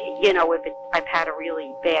you know, if I've had a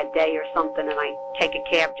really bad day or something, and I take a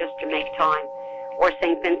cab just to make time. Or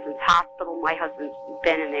St. Vincent's Hospital. My husband's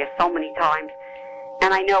been in there so many times,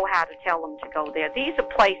 and I know how to tell them to go there. These are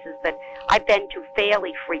places that I've been to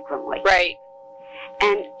fairly frequently. Right.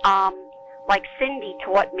 And like Cindy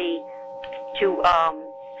taught me to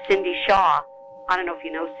Cindy Shaw. I don't know if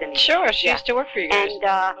you know Cindy. Sure, she used to work for you guys. And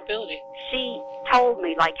Mobility. She told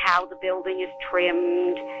me like how the building is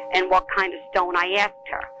trimmed and what kind of stone. I asked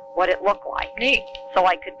her what it looked like. Neat. So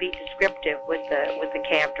I could be descriptive with the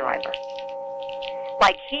cab driver.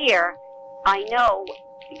 Like here, I know,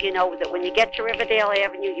 you know, that when you get to Riverdale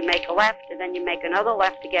Avenue, you make a left, and then you make another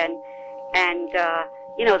left again, and,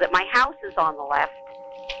 you know, that my house is on the left,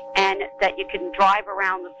 and that you can drive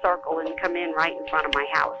around the circle and come in right in front of my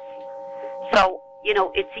house. So, you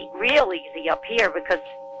know, it's real easy up here because,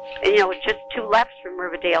 you know, it's just two lefts from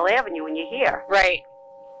Riverdale Avenue when you're here. Right.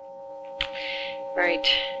 Right.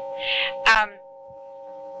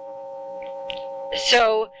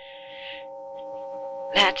 So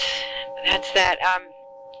that's that.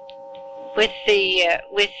 With the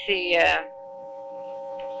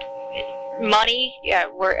money,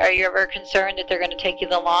 are you ever concerned that they're going to take you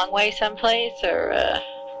the long way someplace, or?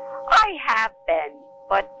 I have been,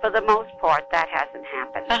 but for the most part, that hasn't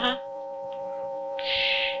happened.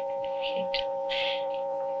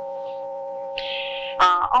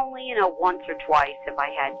 Only, you know, once or twice have I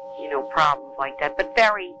had, you know, problems like that, but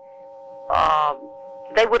very,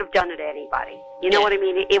 they would have done it to anybody. You know what I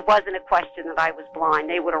mean? It wasn't a question that I was blind.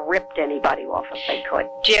 They would have ripped anybody off if they could.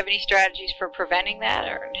 Do you have any strategies for preventing that,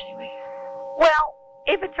 or in any way? Well,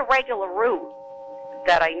 if it's a regular route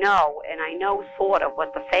that I know, and I know sort of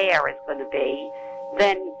what the fare is going to be,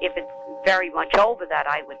 then if it's very much over that,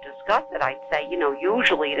 I would discuss it. I'd say, you know,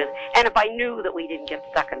 usually it is. And if I knew that we didn't get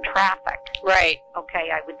stuck in traffic, right? Okay,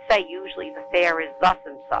 I would say usually the fare is thus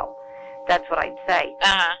and so. That's what I'd say.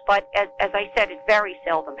 But as I said, it very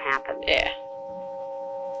seldom happens. Yeah.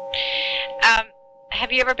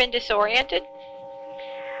 Have you ever been disoriented?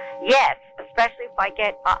 Yes, especially if I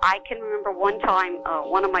get. I can remember one time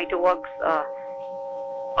one of my dogs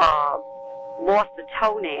lost a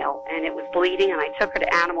toenail and it was bleeding, and I took her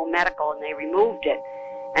to Animal Medical and they removed it,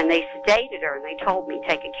 and they sedated her and they told me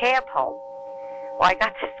take a cab home. Well, I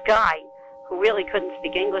got this guy who really couldn't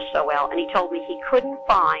speak English so well, and he told me he couldn't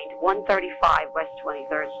find 135 West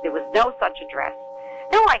 23rd. There was no such address.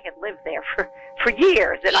 No, I had lived there for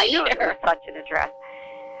years, and I knew there was such an address.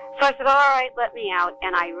 So I said, all right, let me out,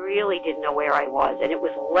 and I really didn't know where I was, and it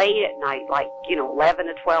was late at night, like, you know, 11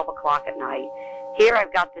 to 12 o'clock at night. Here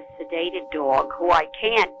I've got this sedated dog who I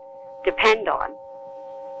can't depend on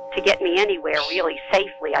to get me anywhere really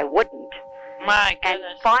safely. I wouldn't. My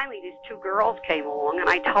goodness. And finally, these two girls came along, and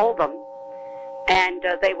I told them, and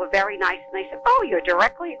they were very nice, and they said, "Oh, you're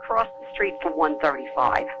directly across the street from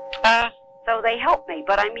 135." So they helped me,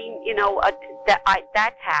 but I mean,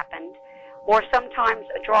 that's happened. Or sometimes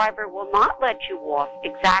a driver will not let you off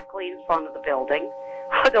exactly in front of the building,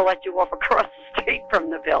 or they'll let you off across the street from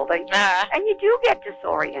the building, and you do get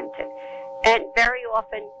disoriented. And very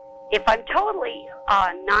often, if I'm totally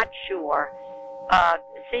not sure,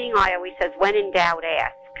 Seeing Eye always says, when in doubt,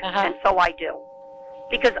 ask. And so I do.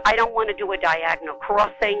 Because I don't want to do a diagonal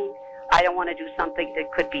crossing. I don't want to do something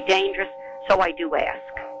that could be dangerous. So I do ask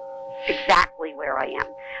exactly where I am.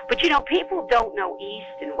 But, people don't know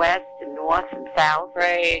east and west and north and south.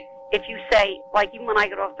 Right. If you say, like even when I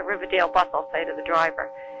get off the Riverdale bus, I'll say to the driver,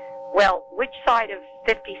 well, which side of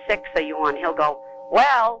 56 are you on? He'll go,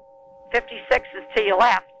 well, 56 is to your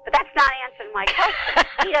left. But that's not answering my question.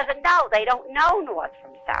 He doesn't know. They don't know north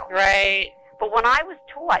from south. Right. But when I was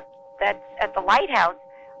taught that at the lighthouse,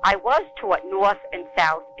 I was taught north and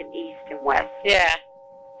south and east and west. Yeah.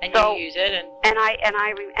 And so, you use it, and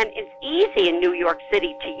it's easy in New York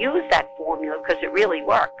City to use that formula because it really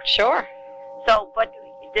works. Sure. So, but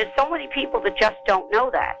there's so many people that just don't know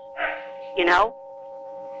that,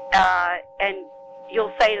 and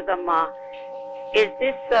you'll say to them, "Is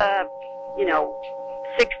this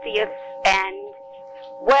 60th and?"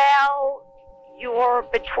 Well, you're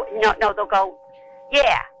between. No, they'll go,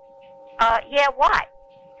 "Yeah, yeah, what?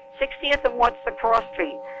 60th and what's the cross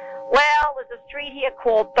street?" Well, there's a street here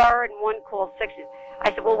called 3rd and one called 60th. I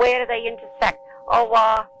said, well, where do they intersect? Oh,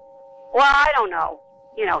 well, I don't know.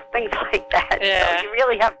 Things like that. Yeah. So you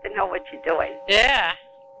really have to know what you're doing. Yeah.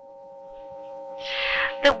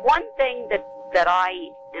 The one thing that I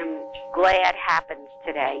am glad happens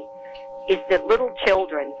today is that little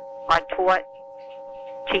children are taught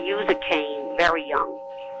to use a cane very young.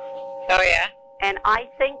 Oh, yeah? And I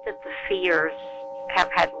think that the fears have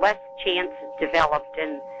had less chances developed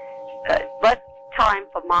and less time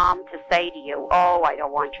for mom to say to you, oh, I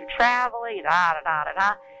don't want you traveling,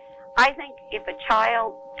 da-da-da-da-da. I think if a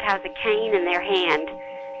child has a cane in their hand,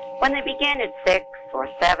 when they begin at 6 or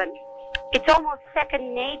 7, it's almost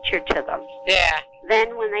second nature to them. Yeah.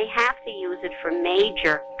 Then when they have to use it for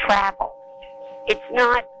major travel, it's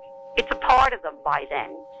a part of them by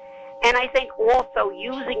then. And I think also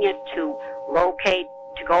using it to locate,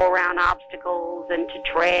 to go around obstacles and to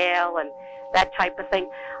trail and that type of thing,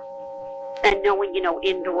 and knowing,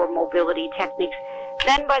 indoor mobility techniques,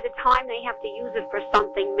 then by the time they have to use it for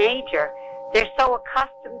something major, they're so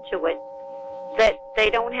accustomed to it that they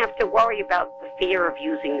don't have to worry about the fear of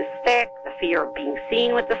using the stick, the fear of being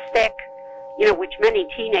seen with the stick, which many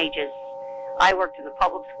teenagers, I worked in the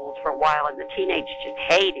public schools for a while, and the teenagers just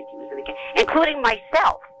hated using the cane, including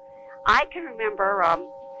myself. I can remember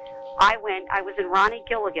I was in Ronnie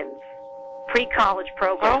Gilligan's pre-college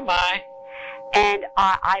program. Oh, my. And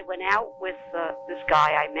I went out with this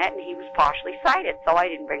guy I met, and he was partially sighted, so I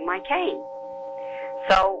didn't bring my cane.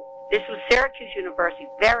 So this was Syracuse University,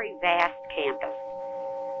 very vast campus.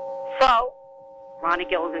 So Ronnie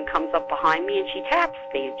Gilligan comes up behind me, and she taps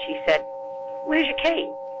me, and she said, where's your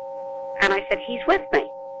cane? And I said, he's with me.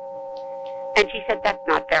 And she said, that's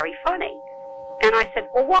not very funny. And I said,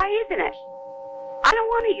 well, why isn't it? I don't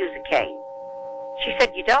want to use a cane. She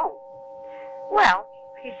said, you don't? Well,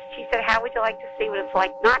 she said, how would you like to see what it's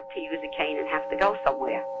like not to use a cane and have to go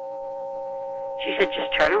somewhere? She said,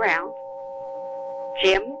 just turn around.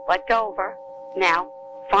 Jim, let go of her. Now,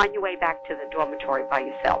 find your way back to the dormitory by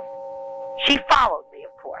yourself. She followed me,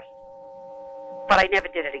 of course. But I never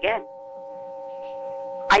did it again.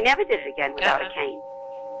 I never did it again without a cane.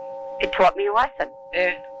 It taught me a lesson.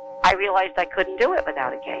 Yeah. I realized I couldn't do it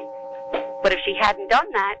without a cane. But if she hadn't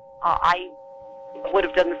done that, I would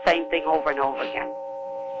have done the same thing over and over again.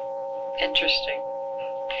 Interesting.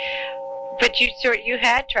 But you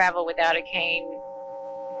had traveled without a cane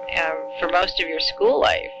for most of your school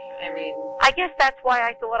life. I mean, I guess that's why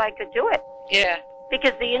I thought I could do it. Yeah.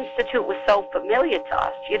 Because the Institute was so familiar to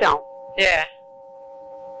us, Yeah.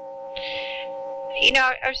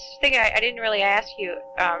 I was just thinking, I didn't really ask you,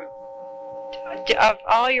 of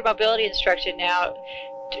all your mobility instruction now,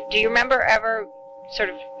 do you remember ever sort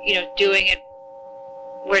of, doing it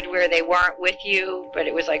where they weren't with you, but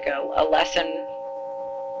it was like a lesson?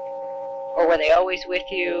 Or were they always with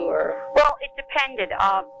you? Or Well, it depended.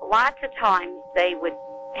 Lots of times they would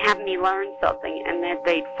have me learn something, and then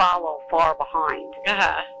they'd follow far behind.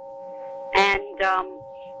 And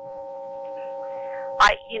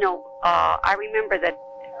I remember that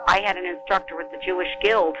I had an instructor at the Jewish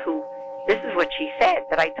Guild who This is what she said,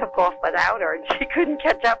 that I took off without her and she couldn't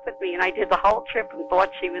catch up with me, and I did the whole trip and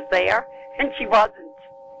thought she was there, and she wasn't.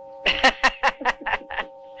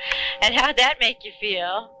 And how'd that make you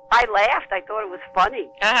feel? I laughed. I thought it was funny.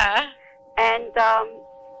 Uh-huh. And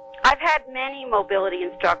I've had many mobility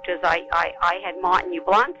instructors. I had Martin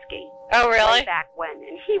Yablonsky. Oh, really? Way back when,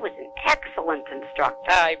 and he was an excellent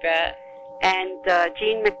instructor. Oh, I bet. And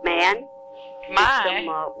Gene McMahon did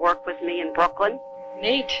some work with me in Brooklyn.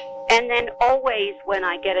 Neat. And then always when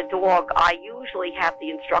I get a dog, I usually have the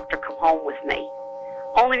instructor come home with me,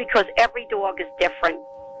 only because every dog is different.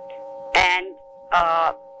 And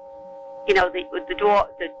you know,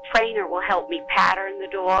 the trainer will help me pattern the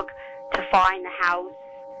dog to find the house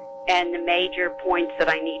and the major points that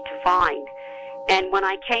I need to find. And when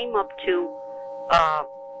I came up to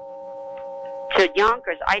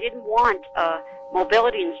Yonkers, I didn't want a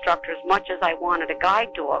mobility instructor as much as I wanted a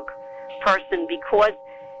guide dog person, because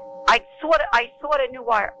I sort of knew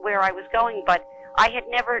where I was going, but I had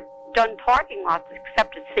never done parking lots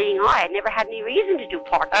except at Seeing Eye. I never had any reason to do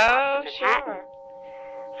parking lots in Manhattan. Sure.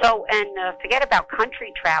 So, and forget about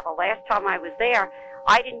country travel. Last time I was there,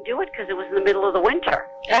 I didn't do it because it was in the middle of the winter.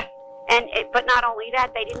 Yeah. But not only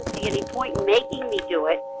that, they didn't see any point in making me do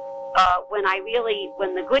it.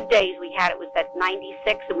 When the good days we had, it was at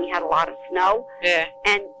 96 and we had a lot of snow. Yeah.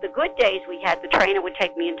 And the good days we had, the trainer would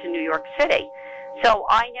take me into New York City. So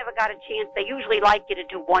I never got a chance. They usually like you to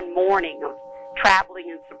do one morning of traveling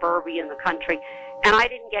in suburbia in the country. And I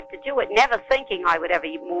didn't get to do it, never thinking I would ever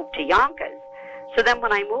move to Yonkers. So then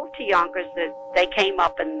when I moved to Yonkers, they came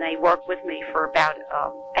up and they worked with me for about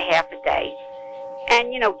a half a day.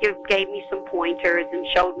 And, you know, gave me some pointers and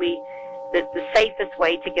showed me the safest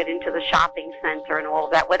way to get into the shopping center and all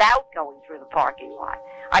of that without going through the parking lot.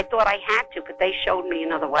 I thought I had to, but they showed me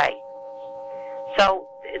another way. So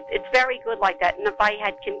it's very good like that. And if I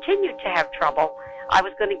had continued to have trouble, I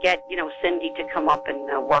was going to get, you know, Cindy to come up and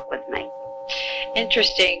work with me.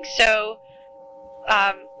 Interesting. So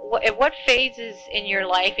at what phases in your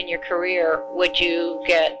life, in your career, would you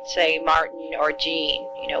get, say, Martin or Gene?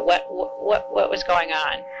 You know, what was going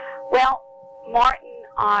on? Well, Martin,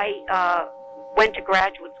 I went to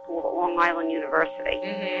graduate school at Long Island University.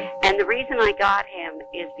 Mm-hmm. And the reason I got him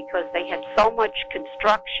is because they had so much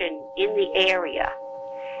construction in the area.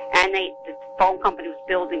 And the phone company was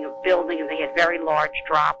building a building, and they had very large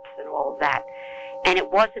drops and all of that. And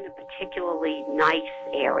it wasn't a particularly nice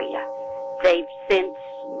area. They've since,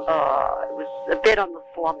 it was a bit on the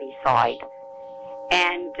slummy side.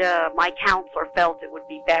 And my counselor felt it would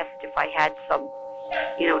be best if I had some,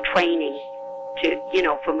 you know, training to, you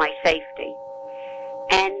know, for my safety.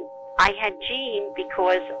 And I had Gene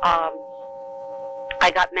because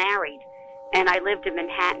I got married, and I lived in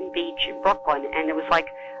Manhattan Beach in Brooklyn, and it was like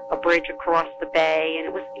a bridge across the bay, and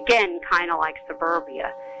it was, again, kind of like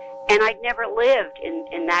suburbia. And I'd never lived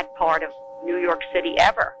in that part of New York City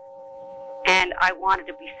ever. And I wanted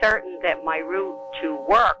to be certain that my route to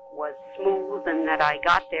work was smooth and that I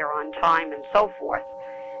got there on time and so forth.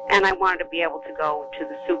 And I wanted to be able to go to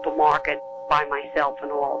the supermarket by myself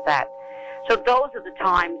and all of that. So those are the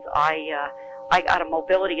times I got a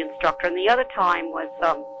mobility instructor. And the other time was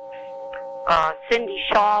Cindy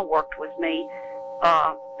Shaw worked with me,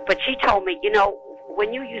 but she told me, you know,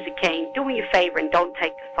 when you use a cane, do me a favor and don't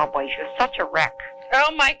take the subways. You're such a wreck.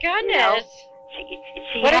 Oh, my goodness.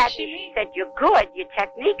 You know, she said, you're good, your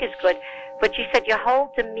technique is good, but she said, your whole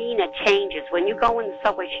demeanor changes. When you go in the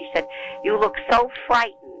subway, she said, you look so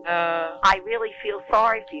frightened. I really feel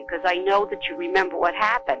sorry for you because I know that you remember what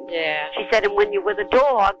happened. Yeah. She said, and when you're with a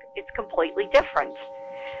dog, it's completely different.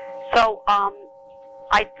 So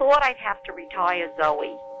I thought I'd have to retire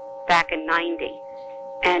Zoe back in 90,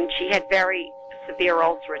 and she had very severe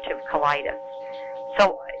ulcerative colitis.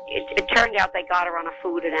 So it turned out they got her on a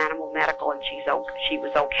food and animal medical, and she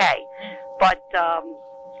was okay. But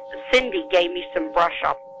Cindy gave me some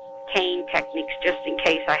brush-up cane techniques just in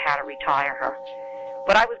case I had to retire her.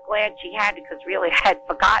 But I was glad she had it because really I had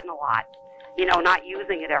forgotten a lot, you know, not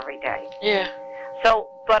using it every day. Yeah. So,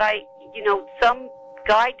 but some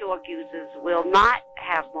guide dog users will not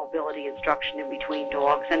have mobility instruction in between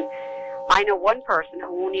dogs. And I know one person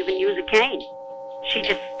who won't even use a cane. She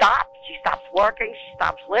just stops. She stops working. She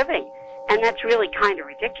stops living. And that's really kind of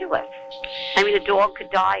ridiculous. I mean, a dog could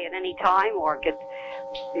die at any time or get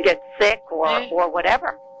sick or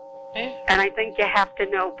whatever. Yeah. And I think you have to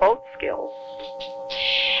know both skills.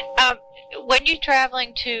 When you're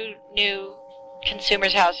traveling to new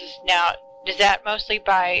consumers' houses now, is that mostly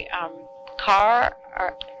by car?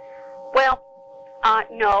 Or? Well,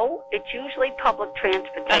 no. It's usually public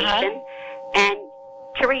transportation. Uh-huh. And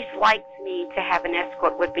Therese likes me to have an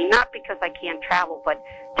escort with me, not because I can't travel, but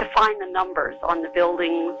to find the numbers on the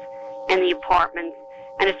buildings and the apartments,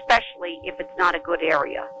 and especially if it's not a good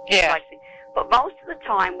area. Yeah. But most of the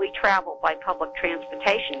time, we travel by public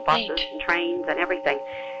transportation, buses and trains and everything.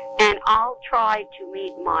 And I'll try to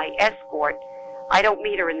meet my escort. I don't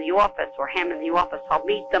meet her in the office or him in the office. I'll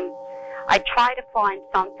meet them. I try to find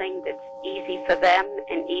something that's easy for them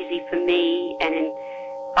and easy for me, and in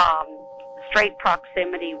straight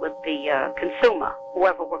proximity with the consumer,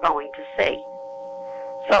 whoever we're going to see.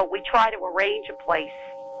 So we try to arrange a place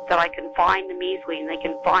that I can find them easily and they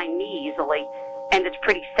can find me easily, and it's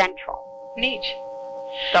pretty central. Neat.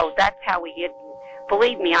 So that's how we get.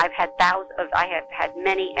 Believe me, I have had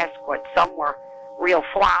many escorts. Some were real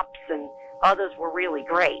flops, and others were really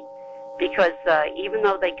great. Because even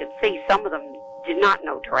though they could see, some of them did not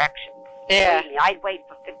know directions. Yeah. I'd wait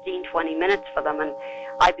for 15, 20 minutes for them, and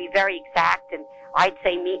I'd be very exact, and I'd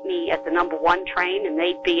say, meet me at the number 1 train, and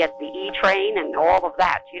they'd be at the E train, and all of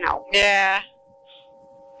that, you know. Yeah.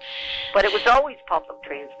 But it was always public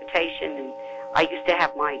transportation, and I used to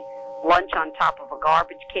have my lunch on top of a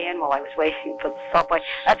garbage can while I was waiting for the subway.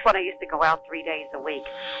 That's when I used to go out 3 days a week.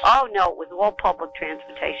 Oh, no, it was all public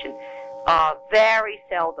transportation. Very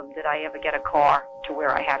seldom did I ever get a car to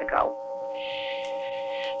where I had to go.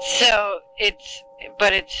 So it's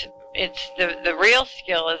the real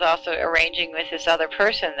skill is also arranging with this other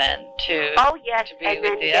person then to. Oh yes, to be and with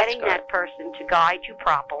then the getting escort. that person to guide you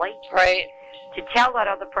properly. Right. To tell that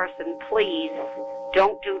other person, please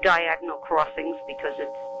don't do diagonal crossings because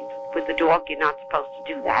it's with the dog. You're not supposed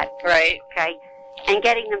to do that. Right. Okay. And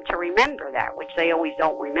getting them to remember that, which they always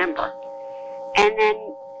don't remember. And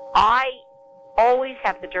then I always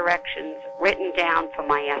have the directions written down for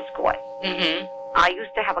my escort. Mm-hmm. I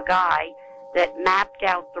used to have a guy that mapped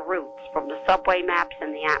out the routes from the subway maps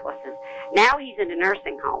and the atlases. Now he's in a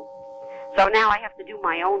nursing home. So now I have to do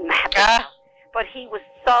my own mapping. But he was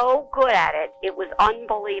so good at it, it was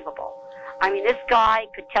unbelievable. I mean, this guy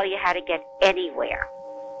could tell you how to get anywhere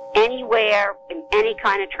in any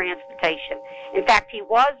kind of transportation. In fact, he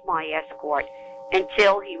was my escort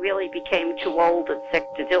until he really became too old and sick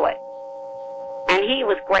to do it. And he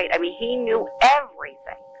was great. I mean, he knew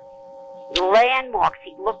everything. The landmarks,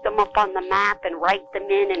 he'd look them up on the map and write them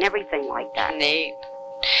in and everything like that. Neat.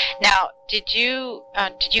 Now, did you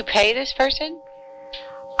pay this person?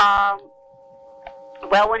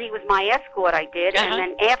 Well, when he was my escort, I did. Uh-huh. And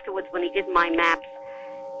then afterwards, when he did my maps,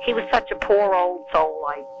 he was such a poor old soul.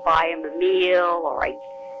 I'd buy him a meal, or I'd,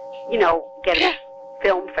 get a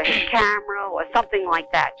film for his camera or something like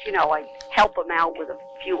that. I'd help him out with a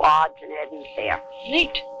few odds and ends there.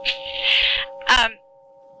 Neat.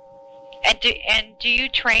 And do you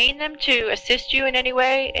train them to assist you in any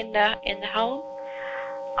way in the home?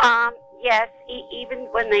 Yes, even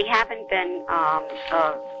when they haven't been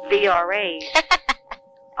VRAs.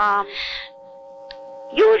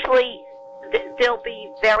 Usually they'll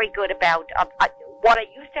be very good about what I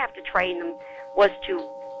used to have to train them was to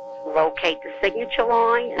locate the signature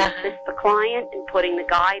line and assist the client in putting the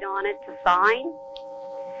guide on it to sign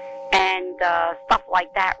and stuff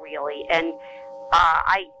like that, really. And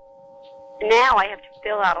now I have to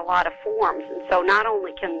fill out a lot of forms, and so not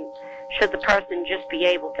only should the person just be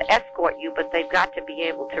able to escort you, but they've got to be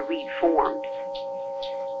able to read forms.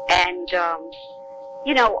 And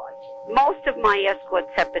most of my escorts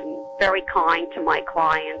have been very kind to my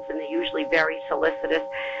clients, and they're usually very solicitous.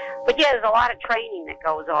 But yeah, there's a lot of training that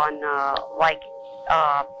goes on,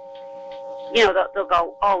 they'll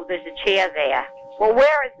go, oh, there's a chair there. Well,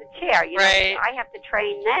 where is the chair? Right. I have to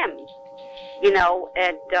train them,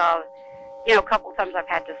 and, a couple of times I've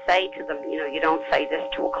had to say to them, you don't say this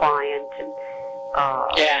to a client, and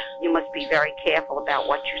you must be very careful about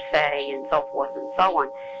what you say, and so forth and so on.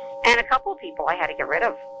 And a couple of people I had to get rid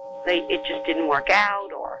of. It just didn't work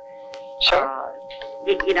out, or,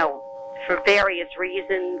 for various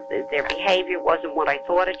reasons, their behavior wasn't what I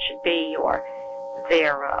thought it should be, or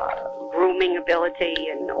their grooming ability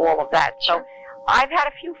and all of that. So I've had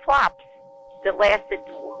a few flops that lasted.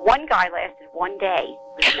 One guy lasted 1 day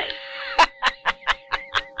with me.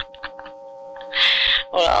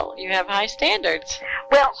 Well, you have high standards.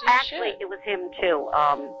 Well, actually, it was him, too.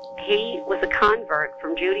 He was a convert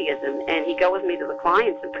from Judaism, and he'd go with me to the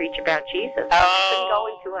clients and preach about Jesus. I couldn't go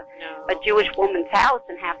into a Jewish woman's house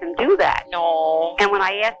and have him do that. No. And when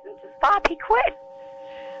I asked him to stop, he quit.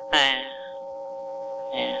 Yeah.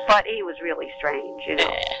 But he was really strange,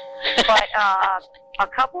 But a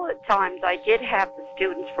couple of times I did have the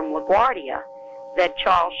students from LaGuardia that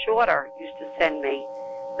Charles Shorter used to send me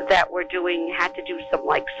that had to do some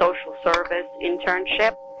social service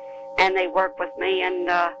internship, and they worked with me, and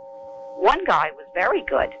one guy was very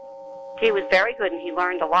good. He was very good, and he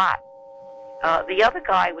learned a lot. The other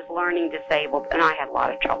guy was learning disabled, and I had a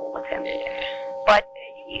lot of trouble with him. But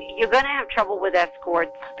you're going to have trouble with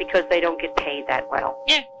escorts because they don't get paid that well.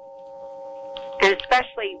 Yeah. And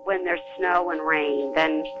especially when there's snow and rain,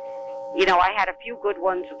 then, you know, I had a few good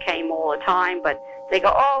ones who came all the time, but they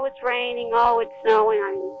go, oh, it's raining, oh, it's snowing.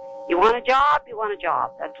 I mean, you want a job, you want a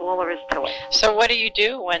job. That's all there is to it. So what do you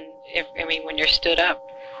do when you're stood up?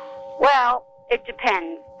 Well, it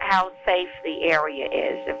depends how safe the area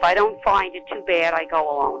is. If I don't find it too bad, I go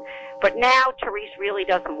alone. But now Therese really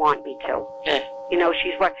doesn't want me to. Yeah. You know,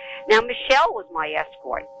 she's right. Now, Michelle was my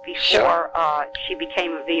escort before she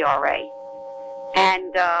became a VRA.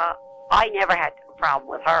 And I never had a problem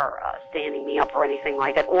with her standing me up or anything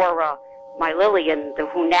like that. Or my Lillian,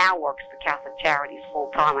 who now works for Catholic Charities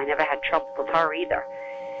full-time, I never had trouble with her either.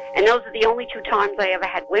 And those are the only two times I ever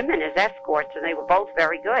had women as escorts, and they were both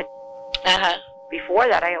very good. Uh-huh. Before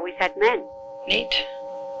that, I always had men. Neat.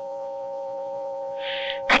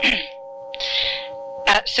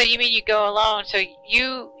 So you mean you go alone? So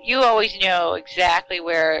you always know exactly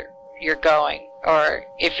where you're going, or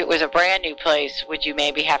if it was a brand new place, would you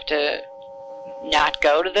maybe have to not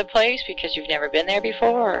go to the place because you've never been there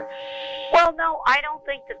before? Well, no, I don't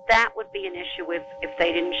think that would be an issue if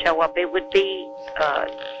they didn't show up. It would be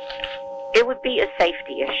a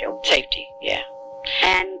safety issue. Safety, yeah.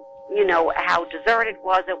 And you know, how deserted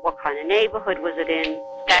was it? What kind of neighborhood was it in?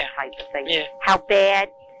 That type of thing. Yeah. How bad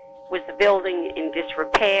was the building in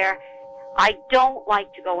disrepair? I don't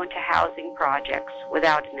like to go into housing projects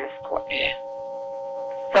without an escort. Yeah.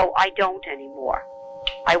 So I don't anymore.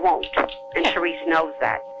 I won't. And Therese knows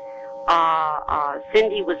that.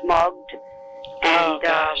 Cindy was mugged, and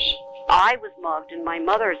I was mugged in my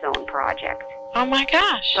mother's own project. Oh my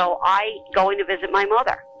gosh. So I going to visit my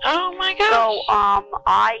mother. Oh my gosh. So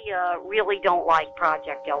I really don't like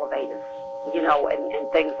project elevators, you know, and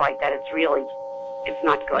things like that. It's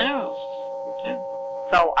not good. No.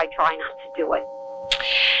 So I try not to do it.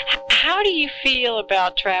 How do you feel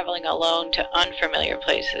about traveling alone to unfamiliar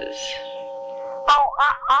places? Oh,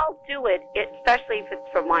 I'll do it, especially if it's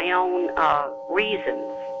for my own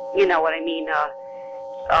reasons. You know what I mean?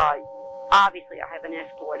 Obviously, I have an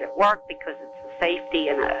escort at work because it's a safety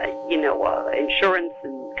and insurance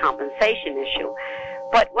and compensation issue.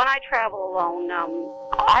 But when I travel alone,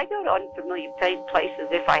 I go to unfamiliar places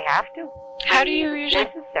if I have to. How do you usually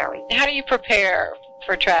necessary? How do you prepare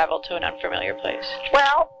for travel to an unfamiliar place?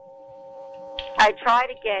 Well, I try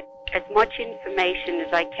to get as much information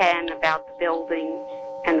as I can about the building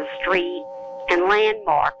and the street and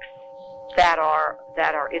landmarks that are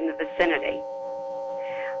in the vicinity.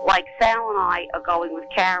 Like Sal and I are going with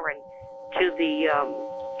Karen to the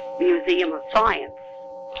Museum of Science.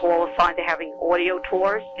 Hall of Science, they're having audio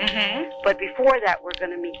tours. Mm-hmm. But before that, we're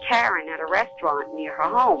going to meet Karen at a restaurant near her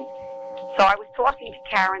home. So I was talking to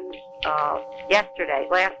Karen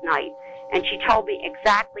last night, and she told me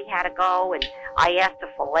exactly how to go, and I asked her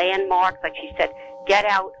for landmarks. Like she said, get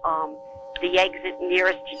out the exit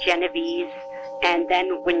nearest to Genevieve's, and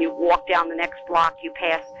then when you walk down the next block, you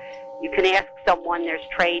can ask someone, there's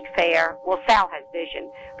trade fair. Well, Sal has vision.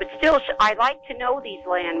 But still, I like to know these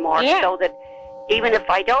landmarks so that even if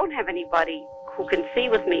I don't have anybody who can see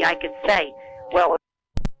with me, I could say, well,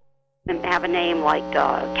 have a name like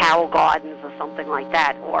Carroll Gardens or something like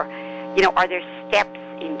that. Or, you know, are there steps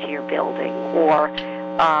into your building? Or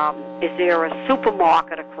is there a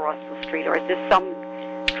supermarket across the street? Or is there some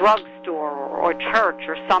drugstore or church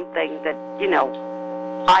or something that, you know,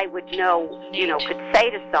 I would know, you know, could say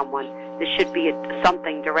to someone, there should be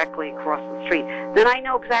something directly across the street. Then I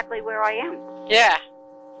know exactly where I am. Yeah.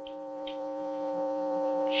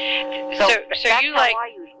 So that's you how like,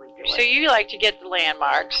 I usually do it. So you like to get the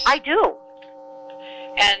landmarks. I do.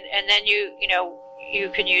 And then you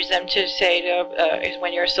can use them to say to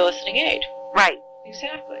when you're a soliciting aid. Right.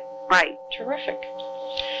 Exactly. Right. Terrific.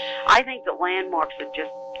 I think that landmarks are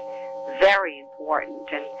just very important,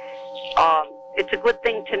 and it's a good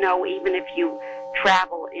thing to know even if you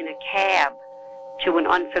travel in a cab to an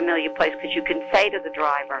unfamiliar place, because you can say to the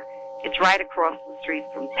driver, it's right across the street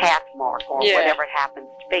from Pathmark or whatever it happens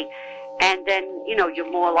to be. And then, you know, you're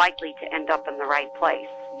more likely to end up in the right place.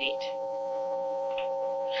 Neat.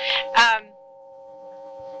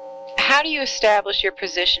 How do you establish your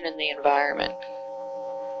position in the environment?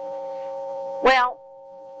 Well,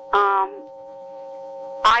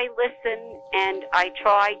 I listen and I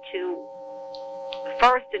try to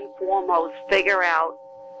first and foremost figure out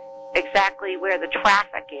exactly where the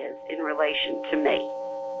traffic is in relation to me.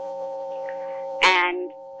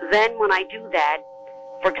 And then when I do that,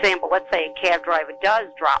 for example, let's say a cab driver does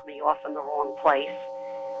drop me off in the wrong place,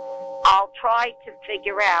 I'll try to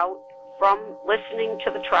figure out from listening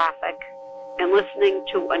to the traffic and listening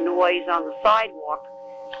to a noise on the sidewalk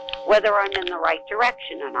whether I'm in the right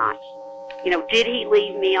direction or not. You know, did he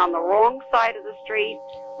leave me on the wrong side of the street,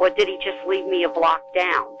 or did he just leave me a block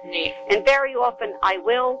down? Yeah. And very often I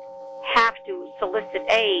will have to solicit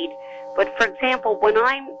aid, but for example, when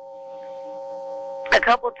a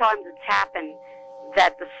couple of times it's happened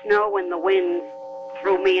that the snow and the winds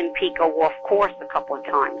threw me and Pico off course a couple of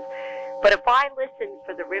times. But if I listen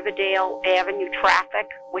for the Riverdale Avenue traffic,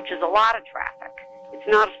 which is a lot of traffic, it's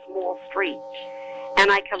not a small street,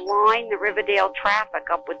 and I can line the Riverdale traffic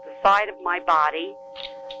up with the side of my body,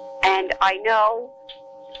 and I know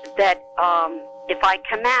that if I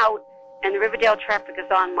come out and the Riverdale traffic is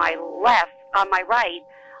on my right,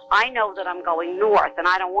 I know that I'm going north, and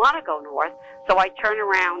I don't want to go north, so I turn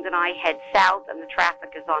around and I head south, and the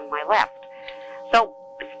traffic is on my left. So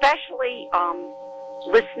especially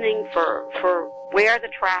listening for where the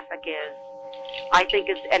traffic is, I think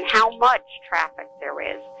is, and how much traffic there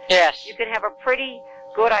is. Yes. You can have a pretty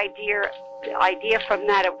good idea from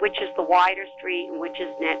that of which is the wider street and which is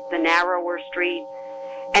the narrower street.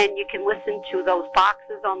 And you can listen to those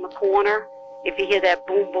boxes on the corner. If you hear that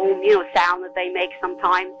boom, boom, sound that they make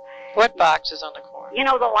sometimes. What boxes on the corner? You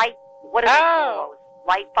know, the light, what are they called?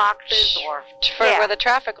 Light boxes or... Where the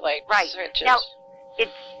traffic light switches. Now,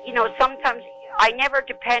 it's, sometimes I never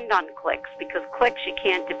depend on clicks, because clicks you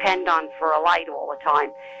can't depend on for a light all the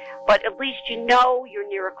time. But at least you're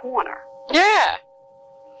near a corner. Yeah.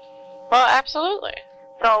 Well, absolutely.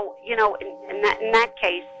 So, in that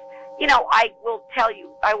case, I won't tell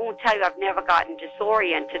you I've never gotten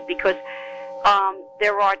disoriented, because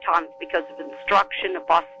there are times because of instruction, a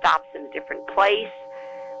bus stops in a different place.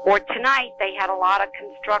 Or tonight, they had a lot of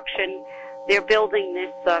construction. They're building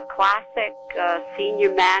this classic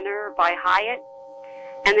senior manor by Hyatt,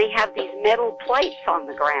 and they have these metal plates on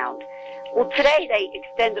the ground. Well, today they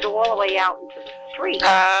extended all the way out into the street.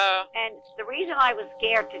 And the reason I was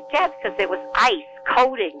scared to death, because there was ice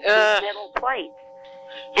coating these metal plates.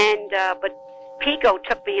 And but Pico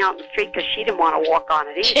took me out in the street because she didn't want to walk on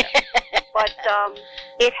it either. But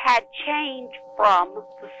it had changed from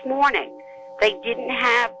this morning. They didn't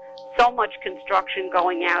have so much construction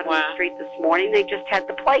going out in the street this morning. They just had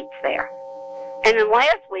the plates there. And then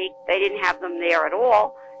last week, they didn't have them there at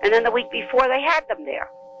all. And then the week before, they had them there.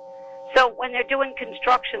 So when they're doing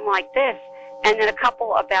construction like this, and then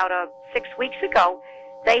about 6 weeks ago,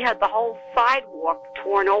 they had the whole sidewalk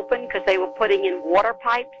torn open because they were putting in water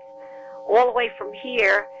pipes all the way from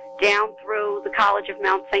here down through the College of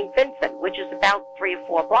Mount St. Vincent, which is about 3 or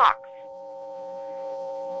 4 blocks.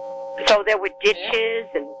 So there were ditches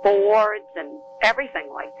and boards and everything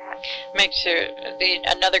like that. Makes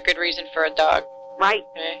another good reason for a dog. Right.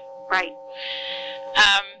 Yeah. Right.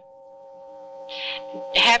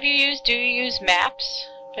 Do you use maps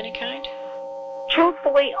of any kind?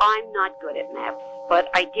 Truthfully, I'm not good at maps, but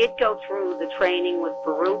I did go through the training with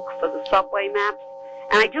Baruch for the subway maps,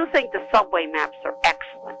 and I do think the subway maps are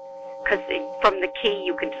excellent, because from the key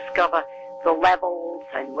you can discover the levels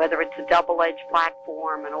and whether it's a double-edged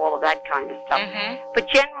platform and all of that kind of stuff. Mm-hmm. But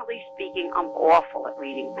generally speaking, I'm awful at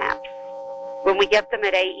reading maps. When we get them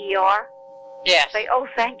at AER, yes. I say, "Oh,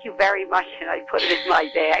 thank you very much," and I put it in my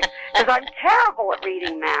bag, because I'm terrible at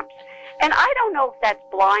reading maps. And I don't know if that's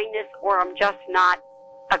blindness or I'm just not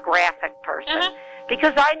a graphic person,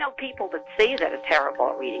 because I know people that see that are terrible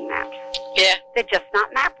at reading maps. Yeah. They're just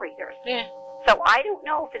not map readers. Yeah. So I don't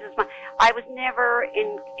know if it is I was never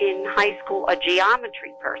in high school a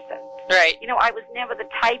geometry person. Right. I was never the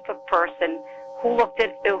type of person who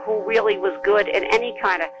really was good at any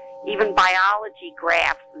kind of, even biology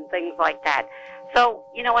graphs and things like that. So,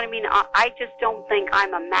 you know what I mean? I just don't think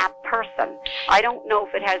I'm a map person. I don't know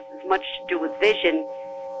if it has as much to do with vision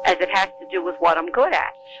as it has to do with what I'm good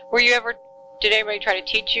at. Did anybody try to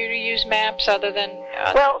teach you to use maps other than...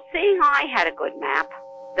 Well, Seeing Eye had a good map.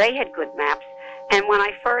 They had good maps. And when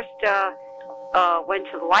I first went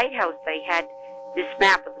to the lighthouse, they had this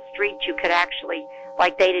map of the streets. You could actually,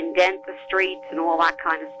 they'd indent the streets and all that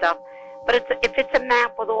kind of stuff. But if it's a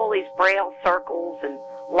map with all these braille circles and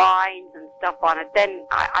lines and stuff on it, then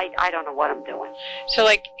I don't know what I'm doing. So,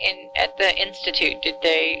 at the Institute, did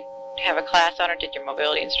they have a class on it? Did your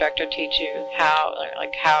mobility instructor teach you how to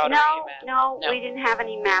read a map? No, we didn't have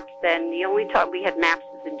any maps then. The only time we had maps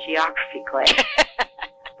was in geography class.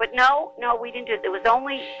 But no, we didn't do it. It was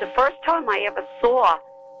only the first time I ever saw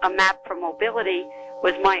a map for mobility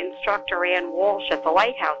was my instructor, Ann Walsh, at the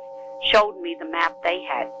lighthouse, showed me the map they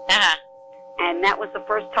had. And that was the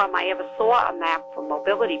first time I ever saw a map for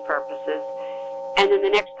mobility purposes. And then the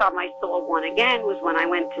next time I saw one again was when I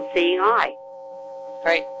went to Seeing Eye.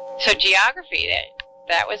 Right. So geography,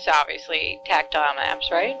 that was obviously tactile maps,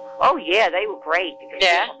 right? Oh, yeah, they were great. Because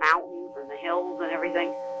yeah. The mountains and the hills and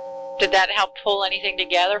everything. Did that help pull anything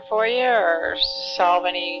together for you or solve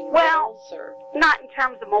any riddles? Or? Not in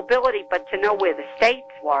terms of mobility, but to know where the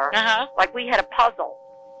states were. Uh-huh. Like we had a puzzle,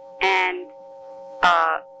 and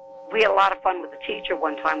we had a lot of fun with the teacher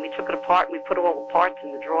one time. We took it apart and we put all the parts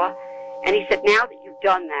in the drawer. And he said, now that you've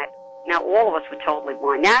done that, now all of us were totally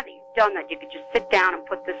blind. Now that you've done that, you could just sit down and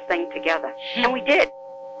put this thing together. And we did.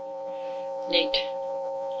 Neat.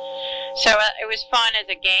 So it was fun as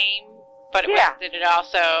a game, but did it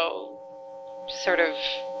also sort of,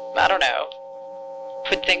 I don't know,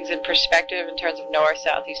 put things in perspective in terms of north,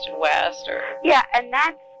 south, east, and west? Or? Yeah, and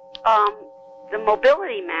that's the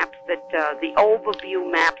mobility maps that, the overview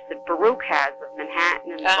maps that Baruch has of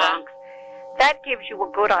Manhattan and the Bronx. That gives you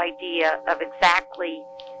a good idea of exactly,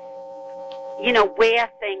 where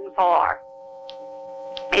things are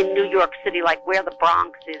in New York City, like where the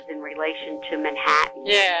Bronx is in relation to Manhattan.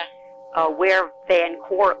 Yeah. Where Van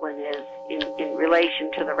Cortlandt is in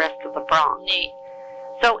relation to the rest of the Bronx. Neat.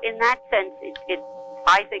 So in that sense,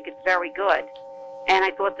 I think it's very good. And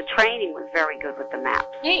I thought the training was very good with the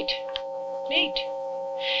maps. Neat.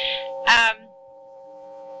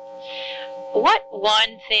 What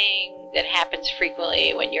one thing that happens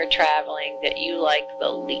frequently when you're traveling that you like the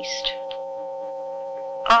least?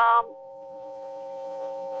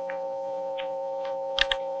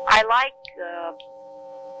 I like,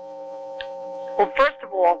 well, first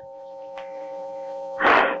of all,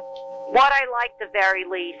 what I like the very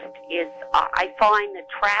least is I find that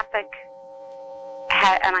traffic,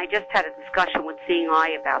 and I just had a discussion with Seeing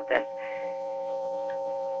Eye about this,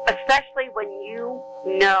 especially when you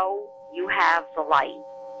know you have the light,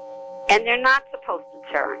 and they're not supposed to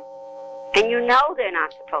turn, and you know they're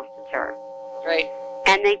not supposed to turn. Right.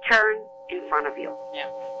 And they turn in front of you. Yeah.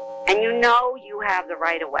 And you know you have the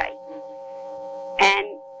right of way. Mm-hmm.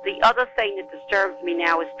 And the other thing that disturbs me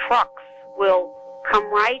now is trucks will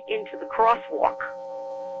come right into the crosswalk.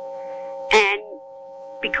 And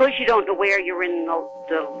because you don't know where you're in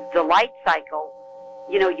the light cycle,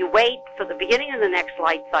 you wait for the beginning of the next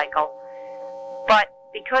light cycle, but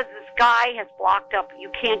because the sky has blocked up, you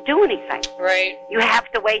can't do anything. Right. You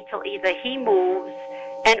have to wait till either he moves,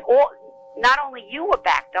 and not only you are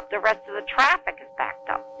backed up, the rest of the traffic is backed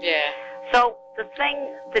up. Yeah. So the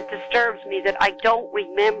thing that disturbs me that I don't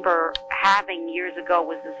remember having years ago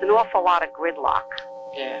was there's an awful lot of gridlock.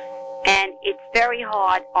 Yeah. And it's very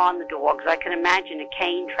hard on the dogs. I can imagine a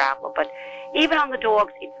cane traveler, but even on the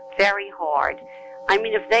dogs, it's very hard. I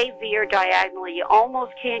mean, if they veer diagonally, you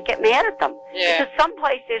almost can't get mad at them. Yeah. Because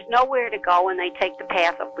someplace there's nowhere to go, and they take the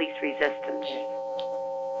path of least resistance.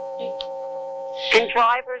 And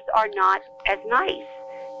drivers are not as nice.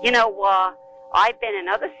 I've been in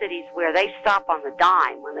other cities where they stop on the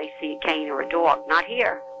dime when they see a cane or a dog. Not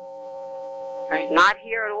here. Right. Not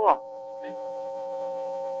here at all.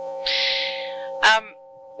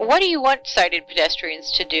 What do you want sighted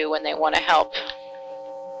pedestrians to do when they want to help?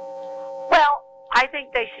 Well, I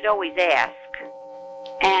think they should always ask.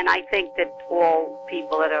 And I think that all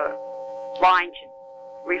people that are blind should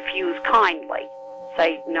refuse kindly.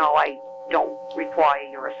 Say, no, I don't require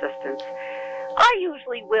your assistance. I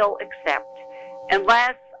usually will accept,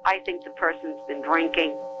 unless I think the person's been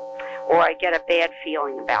drinking or I get a bad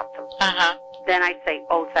feeling about them. Uh-huh. Then I say,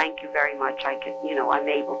 oh, thank you very much. I'm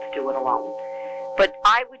able to do it alone. But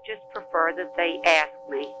I would just prefer that they ask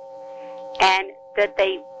me, and that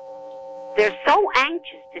they're so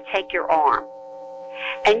anxious to take your arm.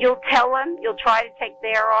 And you'll tell them, you'll try to take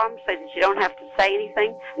their arm so that you don't have to say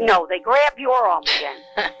anything. No, they grab your arm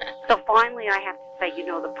again. So finally I have to say,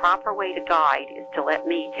 the proper way to guide is to let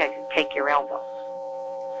me take your elbow.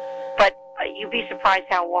 But you'd be surprised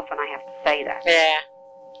how often I have to say that.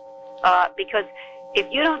 Yeah. Because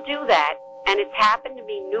if you don't do that, and it's happened to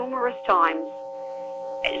me numerous times,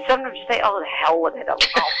 sometimes you say, oh, the hell with it, I'll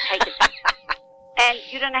take it. And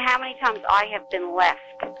you don't know how many times I have been left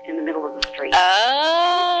in the middle of the street.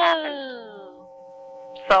 Oh.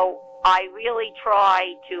 So I really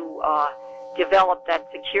try to develop that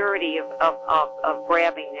security of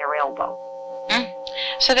grabbing their elbow. Mm.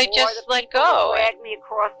 So they just let go. Drag me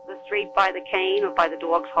across the street by the cane or by the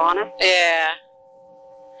dog's harness. Yeah.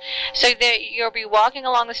 So you'll be walking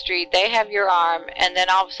along the street, they have your arm, and then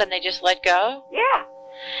all of a sudden they just let go? Yeah.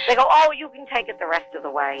 They go, oh, you can take it the rest of the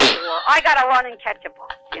way. Or, I got to run and catch a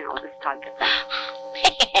bus. This type of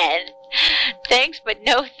thing. Man, thanks, but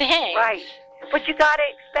no thanks. Right. But you got to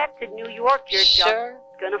expect in New York, you're just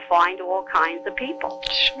going to find all kinds of people.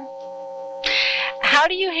 Sure. How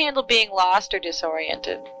do you handle being lost or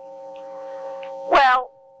disoriented?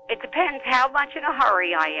 Well, it depends how much in a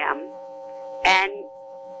hurry I am and,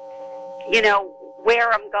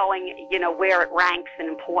 where I'm going, where it ranks in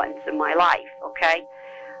importance in my life, okay?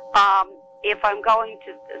 If I'm going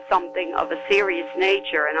to something of a serious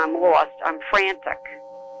nature and I'm lost, I'm frantic.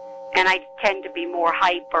 And I tend to be more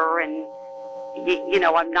hyper and,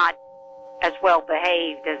 I'm not as well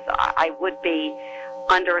behaved as I would be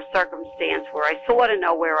under a circumstance where I sort of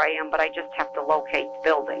know where I am, but I just have to locate the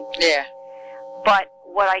building. Yeah. But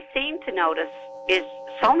what I seem to notice is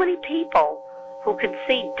so many people who can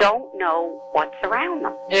see don't know what's around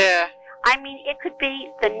them. Yeah. I mean, it could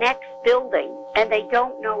be the next building, and they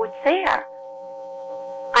don't know it's there.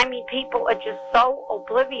 I mean, people are just so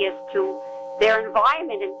oblivious to their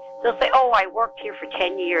environment, and they'll say, oh, I worked here for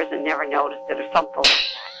 10 years and never noticed it, or something like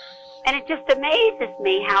that. And it just amazes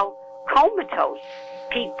me how comatose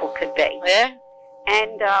people could be. Yeah.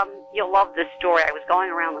 And you'll love this story. I was going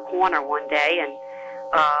around the corner one day, and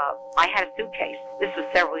I had a suitcase. This was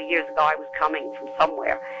several years ago. I was coming from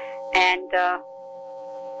somewhere. And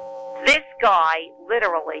this guy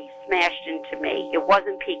literally smashed into me. It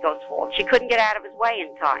wasn't Pico's fault. She couldn't get out of his way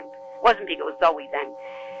in time. It wasn't Pico, it was Zoe then.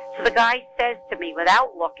 So the guy says to me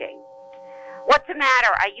without looking, what's the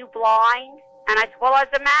matter? Are you blind? And I said, well, as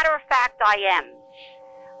a matter of fact, I am.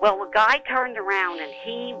 Well, the guy turned around, and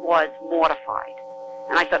he was mortified.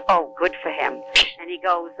 And I thought, oh, good for him. And he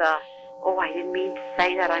goes, oh, I didn't mean to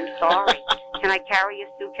say that. I'm sorry. Can I carry your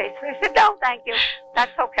suitcase? I said, no, thank you.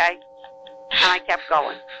 That's okay. And I kept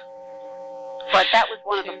going. But that was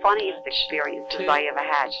one of the funniest experiences I ever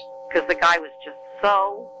had, because the guy was just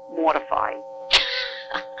so mortified.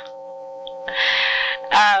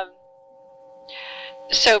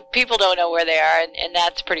 So people don't know where they are, and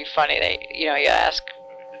that's pretty funny. You ask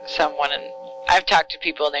someone, and I've talked to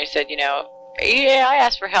people, and they said, yeah, I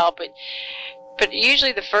asked for help, but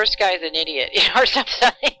usually the first guy is an idiot, or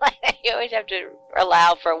something like that. You always have to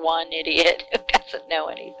allow for one idiot who doesn't know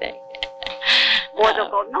anything. Or they'll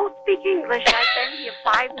go, no, speak English. I've been here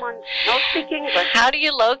 5 months. No, speak English. How do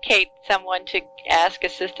you locate someone to ask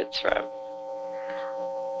assistance from?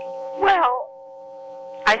 Well,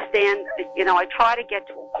 I stand, I try to get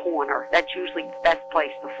to a corner. That's usually the best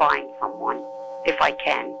place to find someone, if I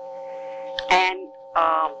can. And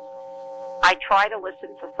I try to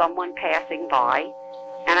listen for someone passing by.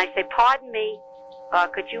 And I say, pardon me,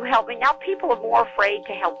 could you help me? Now people are more afraid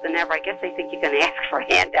to help than ever. I guess they think you're going to ask for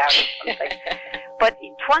a handout or something. But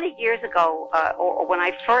 20 years ago, or when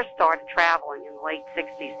I first started traveling in the late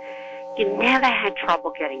 60s, you never had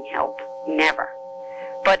trouble getting help. Never.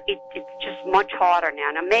 But it's just much harder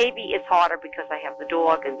now. Now, maybe it's harder because I have the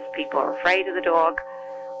dog and people are afraid of the dog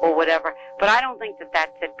or whatever. But I don't think that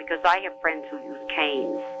that's it, because I have friends who use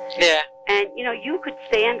canes. Yeah. And, you could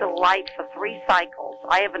stand a light for 3 cycles.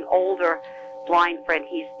 I have an older blind friend.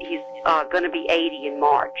 He's going to be 80 in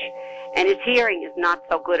March. And his hearing is not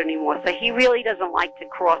so good anymore. So he really doesn't like to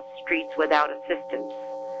cross streets without assistance.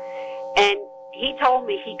 And he told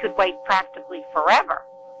me he could wait practically forever,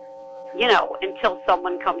 until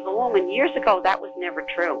someone comes along. And years ago, that was never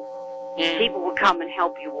true. Yeah. People would come and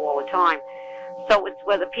help you all the time. So it's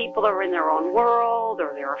whether people are in their own world,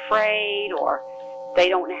 or they're afraid, or they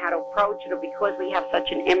don't know how to approach it, or because we have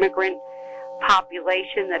such an immigrant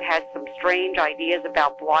population that has some strange ideas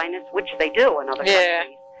about blindness, which they do in other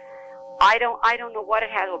countries. I don't know what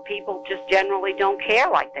it has, or people just generally don't care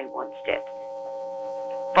like they once did.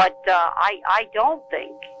 But I don't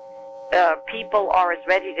think people are as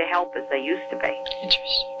ready to help as they used to be.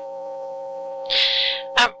 Interesting.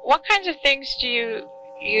 What kinds of things do you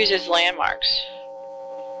use as landmarks?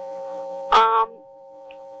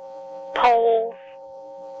 Poles.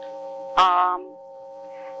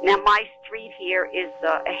 Now my street here is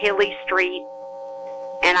a hilly street,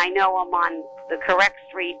 and I know I'm on the correct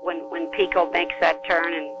street when Pico makes that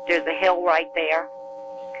turn, and there's a hill right there.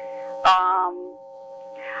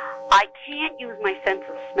 I can't use my sense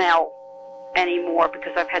of smell anymore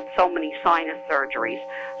because I've had so many sinus surgeries,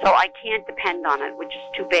 so I can't depend on it, which is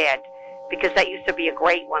too bad, because that used to be a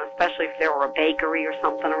great one, especially if there were a bakery or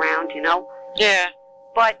something around, Yeah.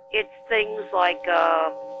 But it's things like,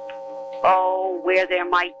 where there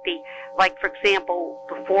might be, like, for example,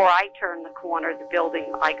 before I turn the corner of the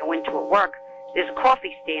building I go into at work, there's a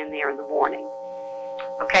coffee stand there in the morning.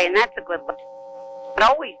 Okay, and that's a good look. It's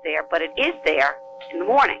not always there, but it is there in the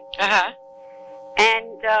morning. Uh-huh.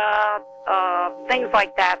 And things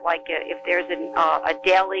like that, like if there's a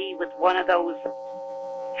deli with one of those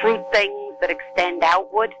fruit things that extend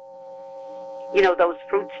outward, You know, those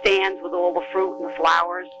fruit stands with all the fruit and the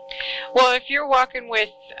flowers. Well, if you're walking with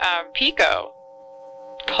Pico,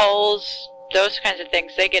 poles, those kinds of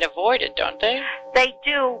things, they get avoided, don't they? They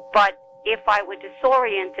do, but if I were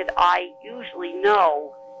disoriented, I usually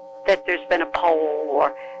know that there's been a pole,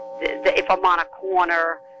 or if I'm on a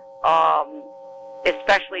corner,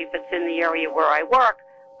 especially if it's in the area where I work,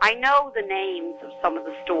 I know the names of some of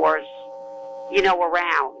the stores, you know,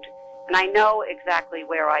 around, and I know exactly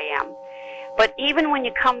where I am. But even when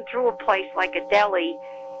you come through a place like a deli,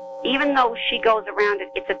 even though she goes around it,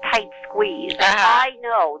 it's a tight squeeze. I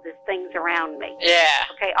know there's things around me. Yeah.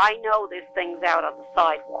 Okay, I know there's things out on the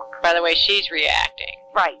sidewalk. By the way, she's reacting.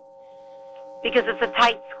 Right. Because it's a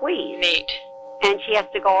tight squeeze. Neat. And she has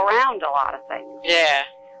to go around a lot of things. Yeah.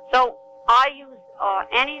 So I use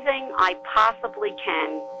anything I possibly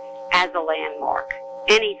can as a landmark.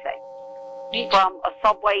 Anything. Neat. From a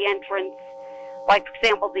subway entrance, like, for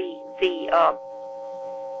example,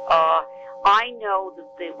 I know that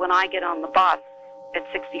when I get on the bus at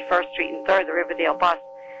 61st Street and 3rd, the Riverdale bus,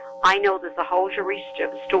 I know there's a hosiery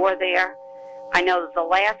store there. I know that the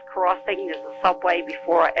last crossing, there's a subway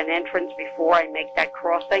before, an entrance before I make that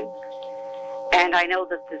crossing. And I know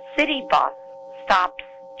that the city bus stops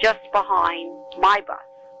just behind my bus.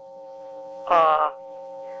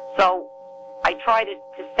 So I try to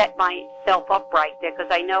set myself up right there, because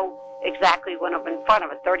I know exactly when I'm in front of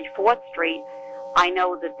it. 34th Street, I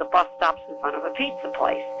know that the bus stops in front of a pizza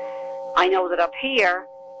place. I know that up here,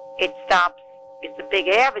 it stops, it's a big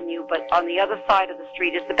avenue, but on the other side of the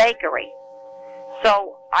street is the bakery.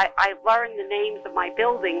 So I learned the names of my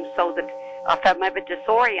buildings so that if I'm ever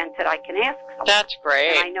disoriented, I can ask someone. That's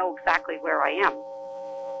great. And I know exactly where I am.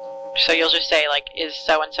 So you'll just say, like, is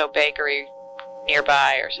so-and-so bakery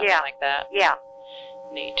nearby or something like that? Yeah.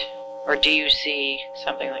 Neat. Or do you see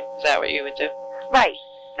something like, is that what you would do? Right.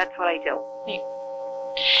 That's what I do. Neat.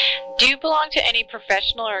 Do you belong to any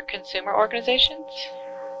professional or consumer organizations?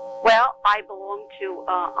 Well, I belong to,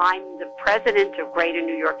 I'm the president of Greater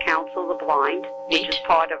New York Council of the Blind, Neat. which is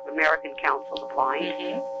part of American Council of the Blind.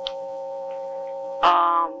 Mm-hmm.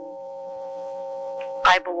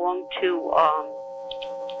 I belong to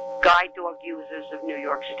Guide Dog Users of New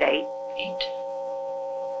York State. Neat.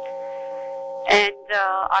 And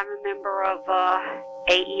I'm a member of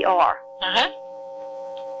AER. Uh-huh.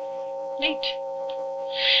 Neat.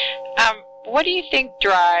 What do you think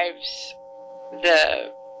drives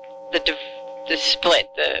the split,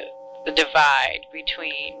 the divide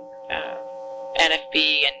between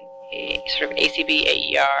NFB and sort of ACB,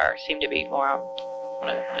 AER seem to be more on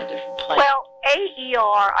a different plane? Well,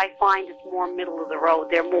 AER, I find, is more middle of the road.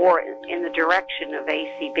 They're more in the direction of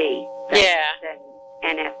ACB than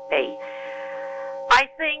NFB. I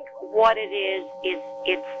think what it is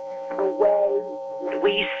it's the way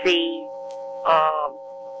we see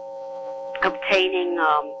obtaining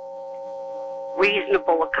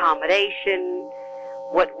reasonable accommodation,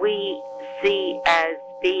 what we see as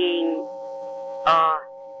being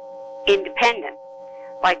independent,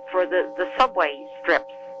 like for the subway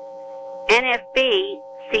strips. NFB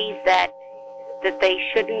sees that they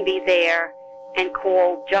shouldn't be there and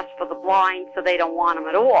called just for the blind, so they don't want them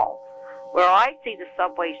at all. Where I see the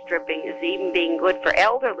subway stripping is even being good for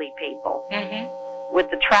elderly people, with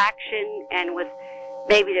the traction and with,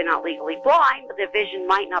 maybe they're not legally blind, but their vision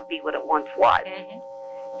might not be what it once was.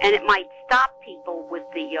 And it might stop people with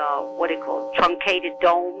the, truncated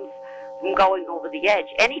domes from going over the edge.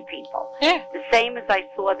 Any people. Yeah. The same as I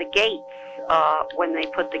saw the gates, when they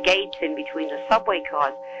put the gates in between the subway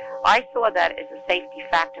cars. I saw that as a safety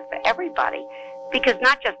factor for everybody, because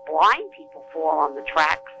not just blind people fall on the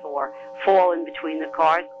tracks or fall in between the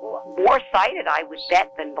cars. More sighted, I would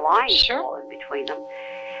bet, than blind fall in between them.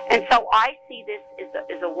 And so I see this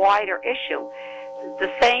as a wider issue.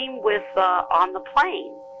 The same with on the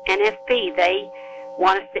plane. NFB, they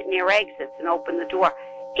want to sit near exits and open the door.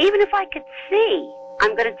 Even if I could see,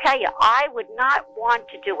 I'm going to tell you, I would not want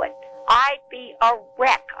to do it. I'd be a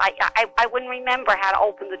wreck. I wouldn't remember how to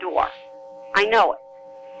open the door. I know it.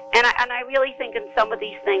 And I really think in some of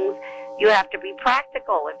these things, you have to be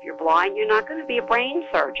practical. If you're blind, you're not going to be a brain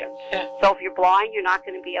surgeon. Yeah. So if you're blind, you're not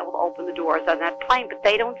going to be able to open the doors on that plane. But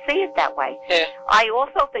they don't see it that way. Yeah. I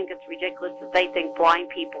also think it's ridiculous that they think blind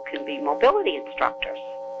people can be mobility instructors.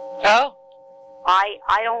 Oh. I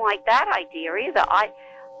don't like that idea either. I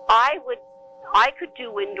could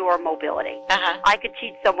do indoor mobility. I could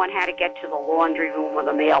teach someone how to get to the laundry room or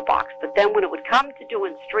the mailbox. But then when it would come to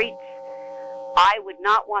doing streets, I would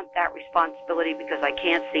not want that responsibility because I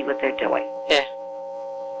can't see what they're doing. Yeah.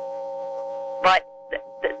 But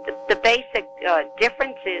the basic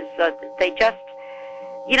difference is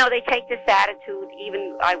they take this attitude.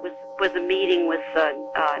 Even I was a meeting with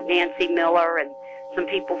Nancy Miller and some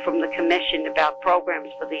people from the commission about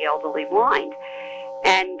programs for the elderly blind.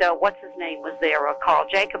 And what's his name was there? Carl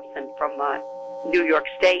Jacobson from New York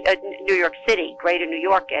City, Greater New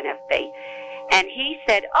York NFB. And he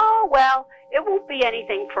said, oh, well, it won't be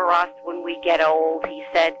anything for us when we get old, he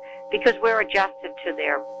said, because we're adjusted to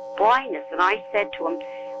their blindness. And I said to him,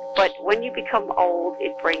 but when you become old,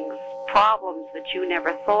 it brings problems that you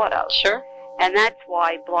never thought of. Sure. And that's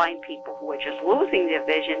why blind people who are just losing their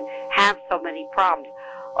vision have so many problems.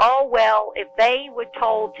 Oh, well, if they were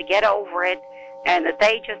told to get over it and that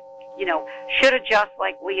they just, should adjust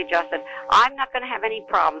like we adjusted, I'm not going to have any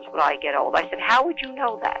problems when I get old. I said, how would you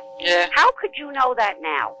know that? Yeah. How could you know that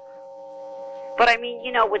now? But, I mean,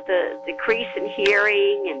 with the decrease in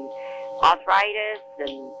hearing and arthritis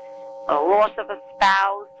and a loss of a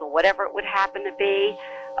spouse or whatever it would happen to be,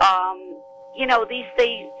 these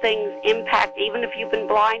things impact, even if you've been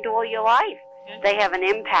blind all your life, they have an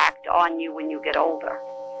impact on you when you get older.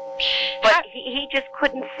 But he just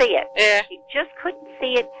couldn't see it. Yeah. He just couldn't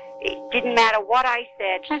see it. It didn't matter what I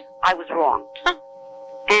said, I was wrong.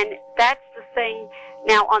 And that's the thing.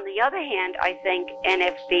 Now, on the other hand, I think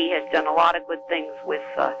NFB has done a lot of good things with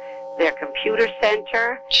their computer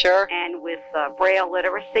center. Sure. And with Braille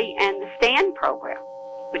literacy and the STAND program,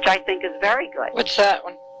 which I think is very good. What's that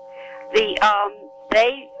one? They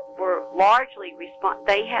were largely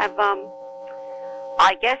they have,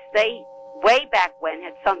 I guess they, way back when,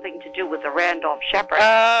 had something to do with the Randolph Shepherd.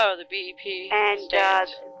 Oh, the BEP. And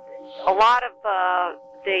a lot of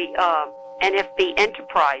the NFB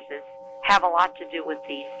enterprises have a lot to do with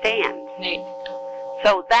these stands. Neat.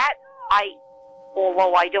 So that,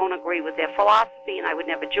 although I don't agree with their philosophy and I would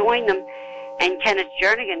never join them, and Kenneth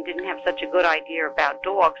Jernigan didn't have such a good idea about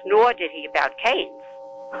dogs, nor did he about canes.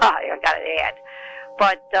 I got to add.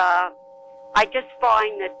 But I just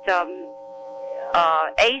find that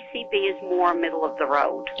ACB is more middle of the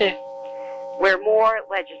road. Yeah. We're more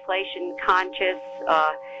legislation conscious,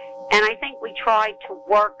 and I think we try to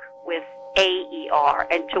work with AER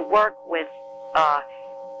and to work with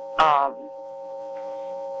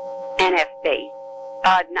NFB,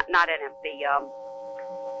 not NFB,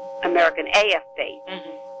 American AFB.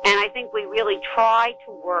 Mm-hmm. And I think we really try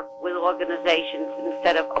to work with organizations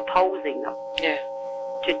instead of opposing them. Yeah.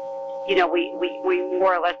 We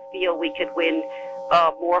more or less feel we could win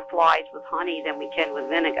more flies with honey than we can with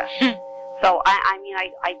vinegar. So,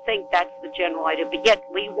 I think that's the general idea. But yet,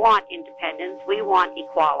 we want independence. We want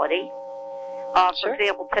equality. Sure. For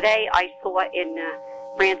example, today I saw in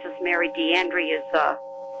Frances Mary DeAndrea's,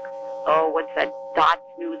 what's that, Dots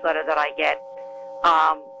newsletter that I get,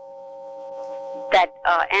 that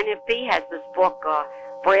NFB has this book,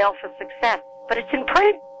 Braille for Success, but it's in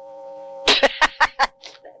print.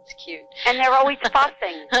 That's cute. And they're always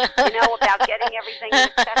fussing, about getting everything in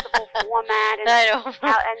accessible format. And, I know.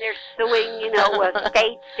 And they're suing,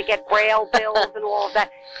 states to get Braille bills and all of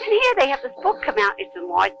that. And here they have this book come out. It's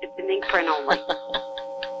in ink print only.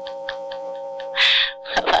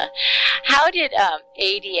 How did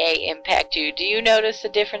ADA impact you? Do you notice the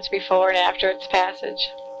difference before and after its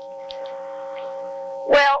passage?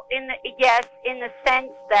 Well, in the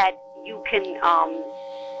sense that you can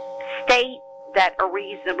state that a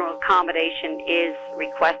reasonable accommodation is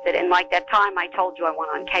requested. And like that time I told you I went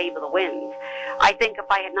on Cave of the Winds, I think if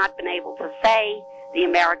I had not been able to say the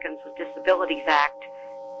Americans with Disabilities Act,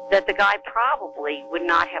 that the guy probably would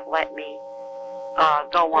not have let me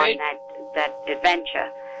go on that adventure.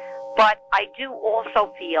 But I do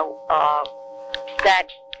also feel that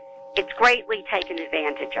it's greatly taken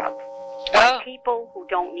advantage of by people who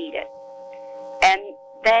don't need it. And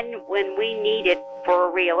then when we need it for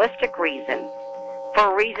a realistic reason,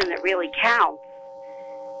 for a reason that really counts,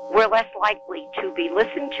 we're less likely to be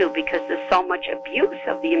listened to because there's so much abuse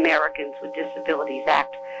of the Americans with Disabilities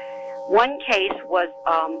Act. One case was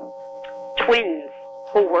twins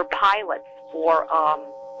who were pilots for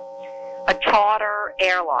a charter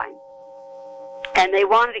airline. And they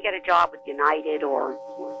wanted to get a job with United or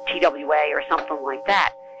TWA or something like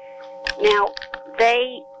that. Now,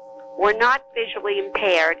 they were not visually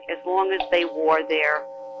impaired as long as they wore their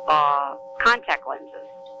contact lenses.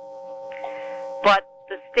 But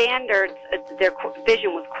the standards, their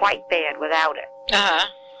vision was quite bad without it. Uh-huh.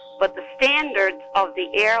 But the standards of the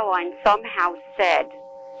airline somehow said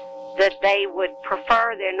that they would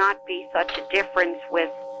prefer there not be such a difference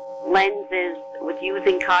with lenses, with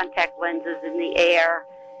using contact lenses in the air,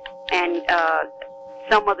 and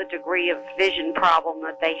some other degree of vision problem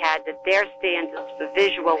that they had, that their standards for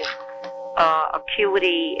visual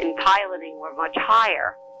acuity in piloting were much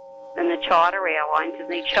higher than the charter airlines, and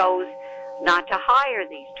they chose not to hire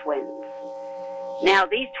these twins. Now,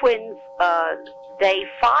 these twins, they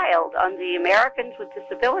filed under the Americans with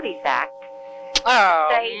Disabilities Act. Say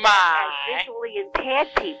that as visually impaired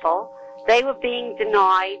people, they were being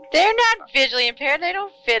denied. They're not visually impaired. They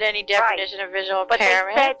don't fit any definition of visual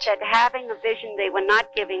impairment. But they said that having a vision, they were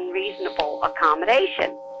not giving reasonable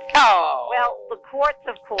accommodation. Oh. Well, the courts,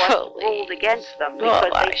 of course, ruled against them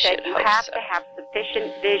because they said you have to have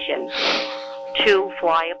sufficient vision to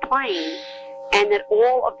fly a plane, and that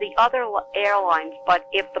all of the other airlines, but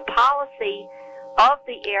if the policy of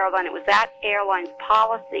the airline, it was that airline's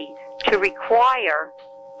policy to require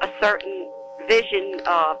a certain vision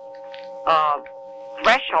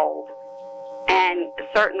threshold and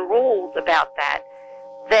certain rules about that,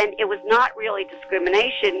 then it was not really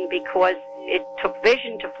discrimination because it took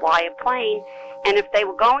vision to fly a plane, and if they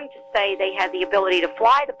were going to say they had the ability to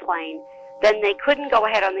fly the plane, then they couldn't go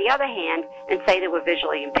ahead on the other hand and say they were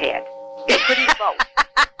visually impaired. They couldn't vote.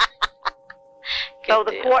 So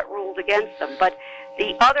the court ruled against them. But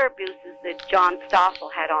the other abuses that John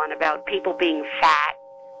Stossel had on about people being fat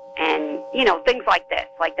and, you know, things like this,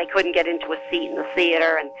 like they couldn't get into a seat in the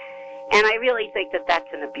theater, and I really think that that's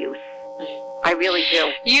an abuse. I really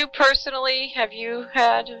do. You personally, have you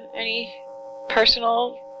had any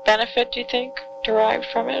personal benefit, do you think, derived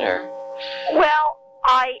from it, or? Well,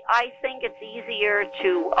 I think it's easier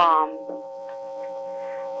to,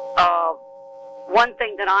 one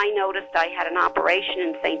thing that I noticed, I had an operation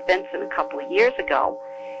in St. Vincent a couple of years ago,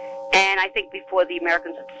 and I think before the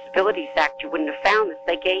Americans with Disabilities Act, you wouldn't have found this.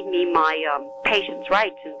 They gave me my patient's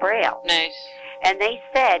rights in Braille. Nice. And they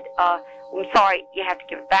said, I'm sorry, you have to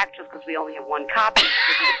give it back to us because we only have one copy. We'll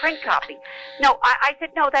give you the print copy. No, I said,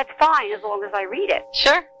 no, that's fine as long as I read it.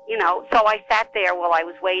 Sure. You know, so I sat there while I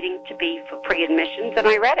was waiting to be for pre-admissions, and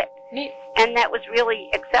I read it. Neat. And that was really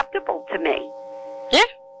acceptable to me. Yeah.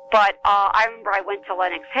 But I remember I went to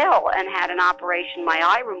Lenox Hill and had an operation, my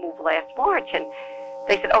eye removed last March, and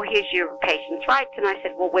they said, oh, here's your patient's rights. And I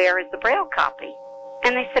said, well, where is the Braille copy?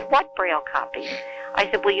 And they said, what Braille copy? I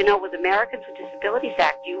said, well, you know, with Americans with Disabilities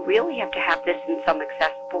Act, you really have to have this in some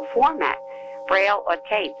accessible format, Braille or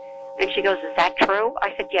tape. And she goes, is that true?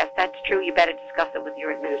 I said, yes, that's true. You better discuss it with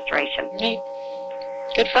your administration. Neat.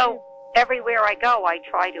 Good. So everywhere I go, I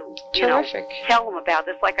try to, you know, tell them about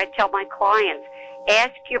this. Like I tell my clients,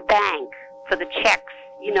 ask your bank for the checks,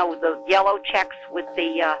 you know, the yellow checks with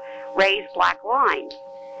the raised black lines.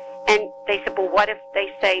 And they said, well, what if they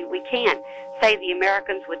say we can't? Say the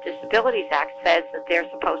Americans with Disabilities Act says that they're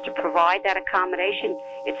supposed to provide that accommodation.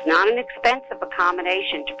 It's not an expensive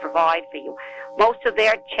accommodation to provide for you. Most of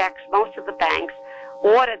their checks, most of the banks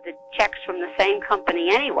order the checks from the same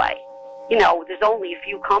company anyway. You know, there's only a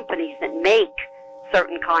few companies that make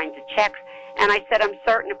certain kinds of checks. And I said, I'm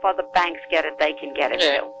certain if other banks get it, they can get it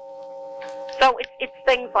too. So it's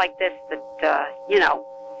things like this that, you know,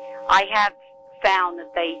 I have found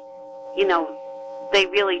that they, you know, they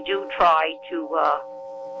really do try to,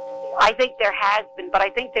 I think there has been, but I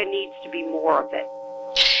think there needs to be more of it.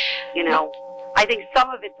 You know, I think some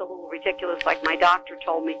of it's a little ridiculous. Like my doctor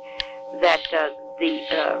told me that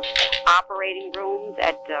the operating rooms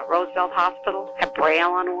at Roosevelt Hospital have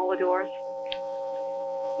Braille on all the doors.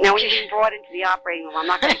 Now, when you're being brought into the operating room, I'm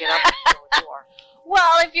not going to get up and go to the door.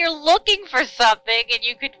 Well, if you're looking for something and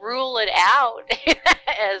you could rule it out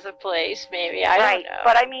as a place, maybe. I don't know.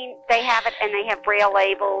 But I mean, they have it, and they have Braille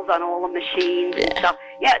labels on all the machines and stuff.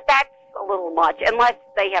 Yeah, that's a little much, unless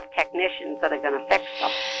they have technicians that are going to fix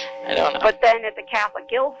them. I don't know. But then at the Catholic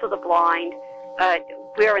Guild for the Blind,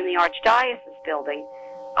 we're in the Archdiocese building.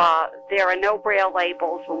 There are no Braille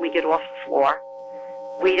labels when we get off the floor.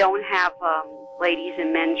 We don't have ladies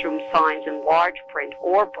in men's room signs in large print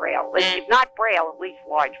or Braille. If not Braille, at least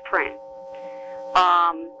large print.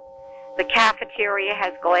 The cafeteria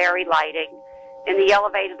has glary lighting. In the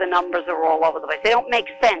elevator, the numbers are all over the place. They don't make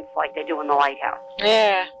sense like they do in the lighthouse.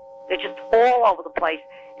 Yeah. They're just all over the place.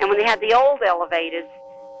 And when they had the old elevators,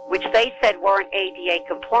 which they said weren't ADA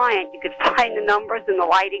compliant, you could find the numbers and the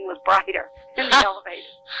lighting was brighter in the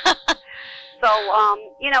elevators. So,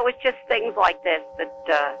 you know, it's just things like this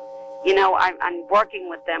that, you know, I'm working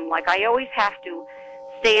with them. Like I always have to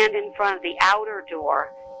stand in front of the outer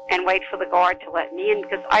door and wait for the guard to let me in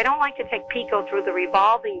because I don't like to take Pico through the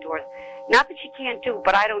revolving doors. Not that she can't do,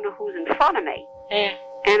 but I don't know who's in front of me. Yeah.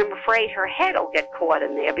 And I'm afraid her head will get caught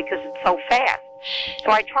in there because it's so fast.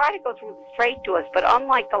 So I try to go through the straight doors, but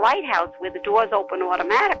unlike the lighthouse where the doors open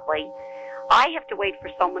automatically, I have to wait for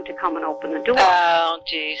someone to come and open the door. Oh,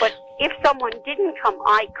 geez. But if someone didn't come,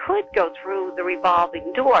 I could go through the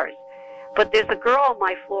revolving doors. But there's a girl on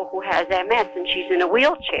my floor who has MS, and she's in a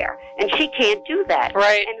wheelchair, and she can't do that.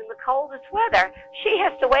 Right. And in the coldest weather, she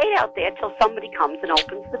has to wait out there till somebody comes and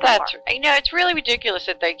opens the door. That's, it's really ridiculous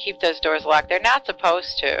that they keep those doors locked. They're not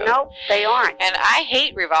supposed to. No, they aren't. And I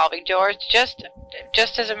hate revolving doors just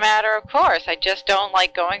as a matter of course. I just don't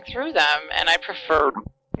like going through them, and I prefer...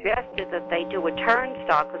 Suggested that they do a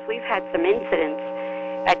turnstile, because we've had some incidents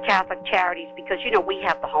at Catholic Charities, because, we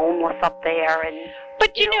have the homeless up there, and...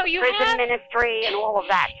 But, you prison have... ministry and all of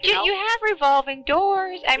that, you have revolving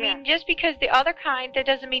doors. I mean, just because the other kind, that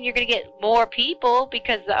doesn't mean you're going to get more people,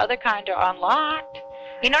 because the other kind are unlocked.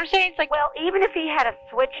 You know what I'm saying? It's like... Well, even if he had a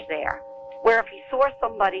switch there, where if he saw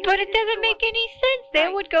somebody... But it doesn't make any sense.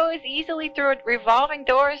 They would go as easily through a revolving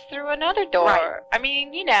door as through another door. Right. I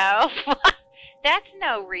mean, that's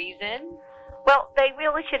no reason. Well, they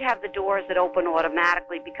really should have the doors that open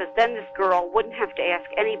automatically, because then this girl wouldn't have to ask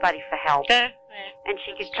anybody for help. And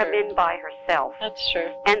she could come in by herself. That's true.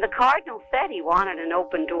 And the Cardinal said he wanted an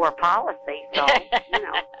open door policy, so,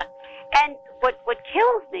 And what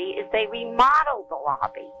kills me is they remodeled the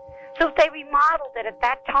lobby. So if they remodeled it at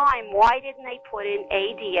that time, why didn't they put in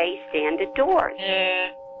ADA standard doors?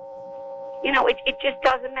 Yeah. It just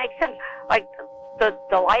doesn't make sense. Like, the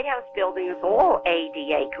Lighthouse building is all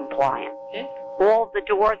ADA compliant. Yeah. All the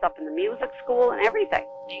doors up in the music school and everything.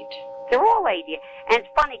 Neat. They're all ADA. And it's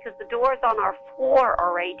funny because the doors on our floor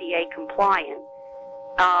are ADA compliant,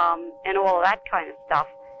 and all of that kind of stuff.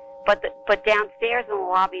 But downstairs in the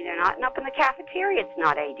lobby, they're not. And up in the cafeteria, it's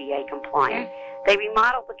not ADA compliant. They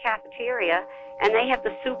remodeled the cafeteria, and they have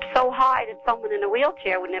the soup so high that someone in a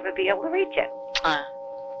wheelchair would never be able to reach it.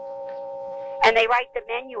 And they write the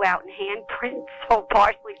menu out in handprint, so a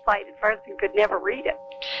partially sighted person could never read it.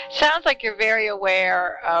 Sounds like you're very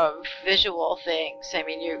aware of visual things. I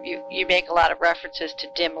mean, you make a lot of references to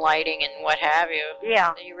dim lighting and what have you.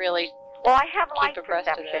 Yeah. You really I have keep light abreast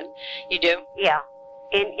of perception. it. You do? Yeah.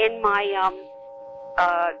 In my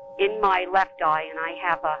left eye, and I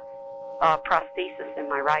have a prosthesis in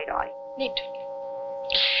my right eye. Neat.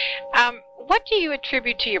 What do you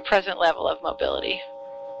attribute to your present level of mobility?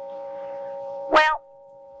 Well,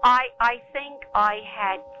 I think I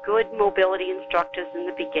had good mobility instructors in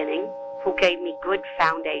the beginning who gave me good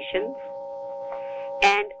foundations.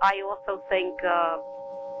 And I also think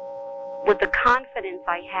with the confidence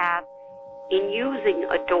I have in using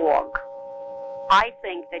a dog, I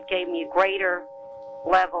think that gave me a greater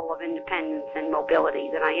level of independence and mobility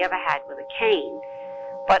than I ever had with a cane.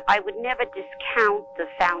 But I would never discount the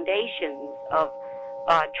foundations of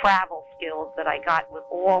travel skills that I got with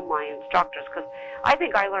all my instructors, because I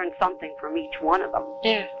think I learned something from each one of them.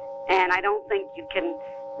 Yeah. And I don't think you can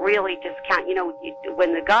really discount,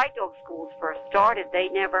 when the guide dog schools first started, they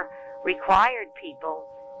never required people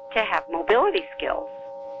to have mobility skills.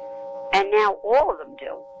 And now all of them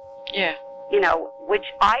do. Yeah. Which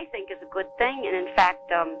I think is a good thing. And in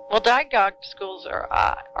fact... well, guide dog schools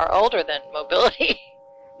are older than mobility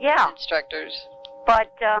instructors.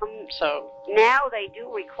 But so now they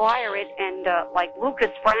do require it, and like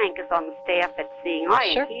Lucas Frank is on the staff at Seeing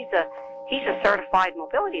Eye, sure. and he's a certified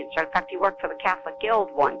mobility instructor. In fact, he worked for the Catholic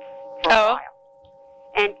Guild once for a while.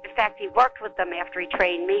 And in fact, he worked with them after he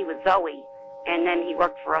trained me with Zoe, and then he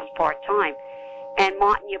worked for us part-time. And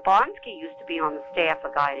Martin Yablonsky used to be on the staff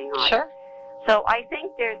of Guiding Eye. Sure. So I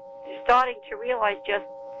think they're starting to realize just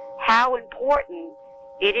how important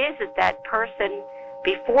it is that person,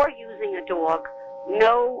 before using a dog,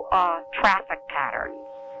 know traffic patterns,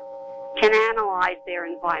 can analyze their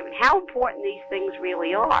environment, how important these things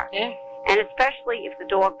really are. Yeah. And especially if the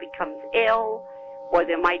dog becomes ill, or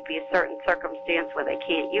there might be a certain circumstance where they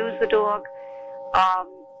can't use the dog.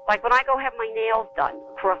 Like when I go have my nails done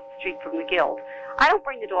across the street from the Guild, I don't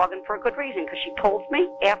bring the dog in for a good reason, because she pulls me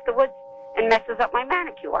afterwards and messes up my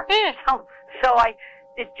manicure. Yeah. So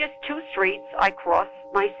it's just 2 streets I cross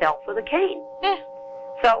myself with a cane. Yeah.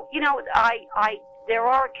 So, there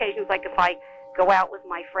are occasions, like if I go out with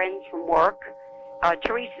my friends from work,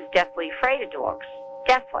 Teresa's deathly afraid of dogs.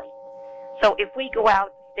 Deathly. So if we go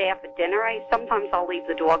out to staff at dinner, sometimes I'll leave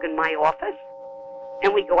the dog in my office,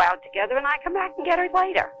 and we go out together, and I come back and get her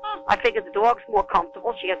later. I figure the dog's more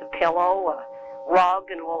comfortable. She has a pillow, a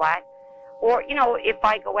rug, and all that. Or, if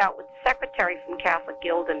I go out with the secretary from Catholic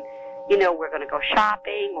Guild and, we're going to go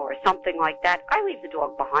shopping or something like that, I leave the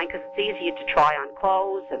dog behind because it's easier to try on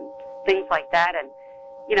clothes and things like that, and,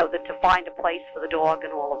 than to find a place for the dog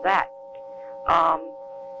and all of that.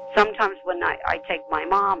 Sometimes when I take my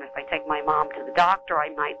mom, if I take my mom to the doctor, I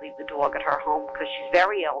might leave the dog at her home because she's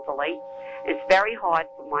very elderly. And it's very hard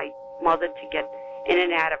for my mother to get in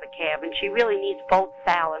and out of a cab, and she really needs both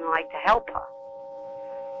Sal and I to help her.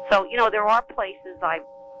 So, there are places I've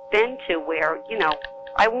been to where,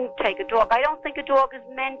 I won't take a dog. I don't think a dog is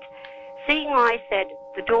meant. Seeing Eye said,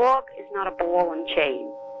 the dog is not a ball and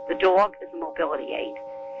chain. The dog is a mobility aid.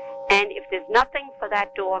 And if there's nothing for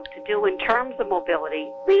that dog to do in terms of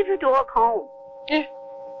mobility, leave the dog home. Yeah.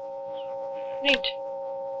 Neat.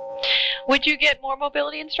 Would you get more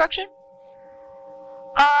mobility instruction?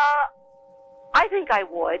 I think I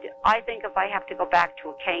would. I think if I have to go back to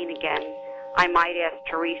a cane again, I might ask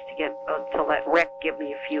Therese to let Rick give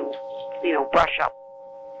me a few, brush up.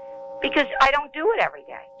 Because I don't do it every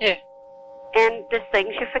day. Yeah. And there's things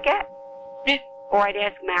you forget. Yeah. Or I'd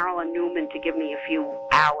ask Marilyn Newman to give me a few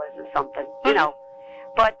hours or something,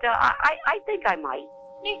 But I think I might.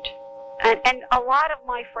 Neat. And a lot of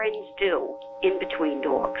my friends do in between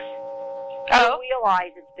dogs. Oh. They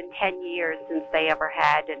realize it's been 10 years since they ever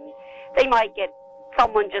had, and they might get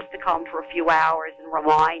someone just to come for a few hours and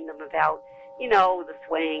remind them about, the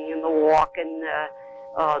swing and the walk and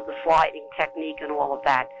the sliding technique and all of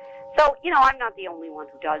that. So, I'm not the only one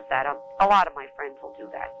who does that. A lot of my friends will do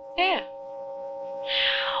that. Yeah.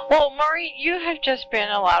 Well, Maureen, you have just been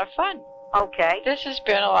a lot of fun. Okay. This has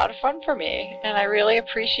been a lot of fun for me, and I really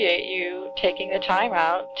appreciate you taking the time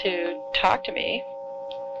out to talk to me.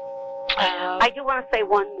 I do want to say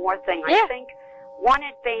one more thing. Yeah. I think one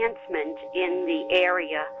advancement in the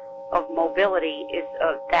area of mobility is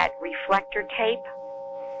that reflector tape.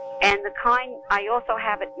 And the kind, I also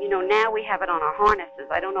have it, now we have it on our harnesses.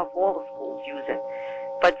 I don't know if all the schools use it,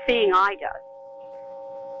 but Seeing Eye does.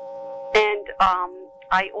 And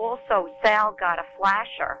I also, Sal got a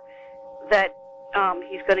flasher that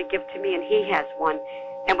he's going to give to me, and he has one.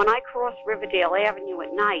 And when I cross Riverdale Avenue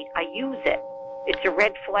at night, I use it. It's a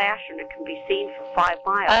red flash, and it can be seen for 5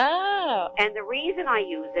 miles. Oh. And the reason I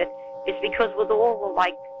use it is because with all the,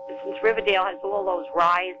 since Riverdale has all those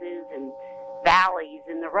rises and valleys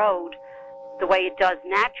in the road, the way it does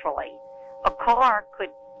naturally, a car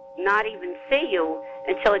could not even see you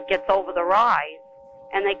until it gets over the rise,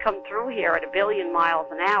 and they come through here at 1 billion miles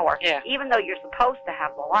an hour, even though you're supposed to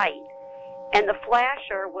have the light. And the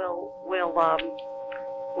flasher will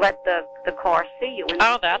let the car see you.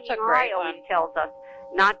 And that's a great one. Always tells us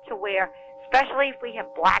not to wear, especially if we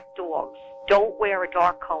have black dogs, don't wear a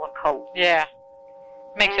dark color coat. Yeah.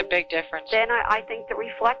 Makes a big difference. Then I think the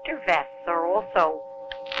reflector vests are also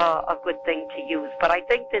a good thing to use. But I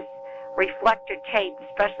think this reflector tape,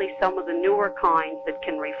 especially some of the newer kinds that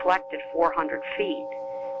can reflect at 400 feet,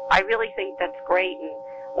 I really think that's great, and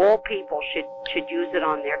all people should use it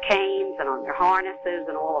on their canes and on their harnesses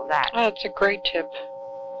and all of that. Oh, it's a great tip.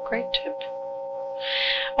 Great tip.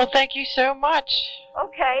 Well, thank you so much.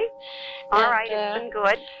 Okay. All right, it's been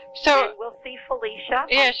good. So and we'll see Felicia.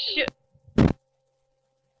 Yes.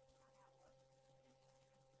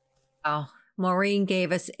 Oh, Maureen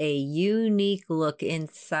gave us a unique look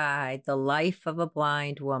inside the life of a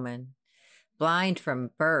blind woman. Blind from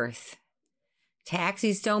birth.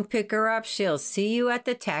 Taxis don't pick her up. She'll see you at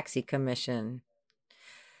the taxi commission.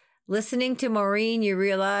 Listening to Maureen, you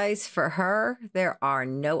realize for her, there are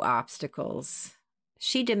no obstacles.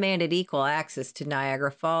 She demanded equal access to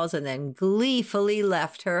Niagara Falls and then gleefully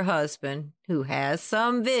left her husband, who has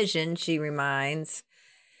some vision, she reminds,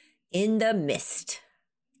 in the mist.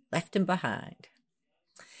 Left him behind.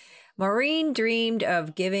 Maureen dreamed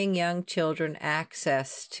of giving young children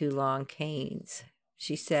access to long canes.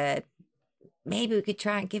 She said, maybe we could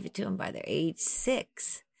try and give it to them by their age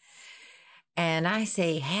 6. And I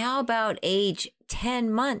say, how about age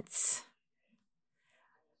 10 months?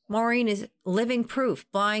 Maureen is living proof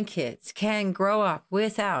blind kids can grow up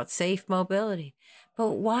without safe mobility.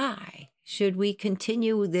 But why should we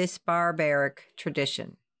continue this barbaric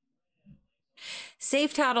tradition?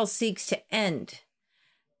 Safe Toddle seeks to end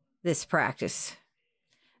this practice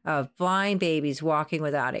of blind babies walking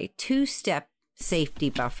without a 2-step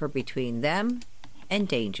safety buffer between them and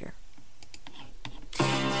danger.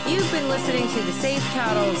 You've been listening to the Safe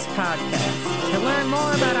Toddles podcast. To learn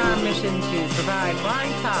more about our mission to provide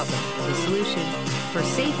blind toddlers with a solution for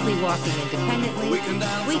safely walking independently, we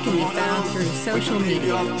can be found through social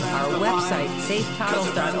media. Our website,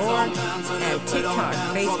 safetoddles.org, and TikTok,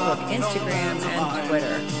 Facebook, Instagram, and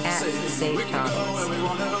Twitter @SafeToddles.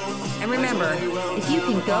 And remember, if you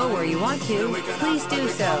can go where you want to, please do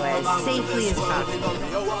so as safely as possible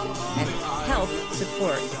and help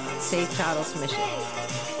support Safe Toddles' mission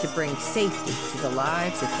to bring safety to the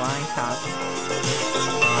lives of blind toddlers.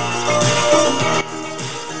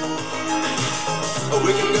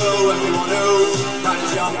 We can go when we want to, not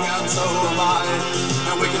as young and so am I.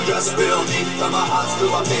 And we can dress real neat from our hearts to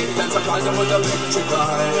our feet and surprise them with a victory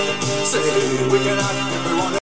cry. Say we can act if we want to.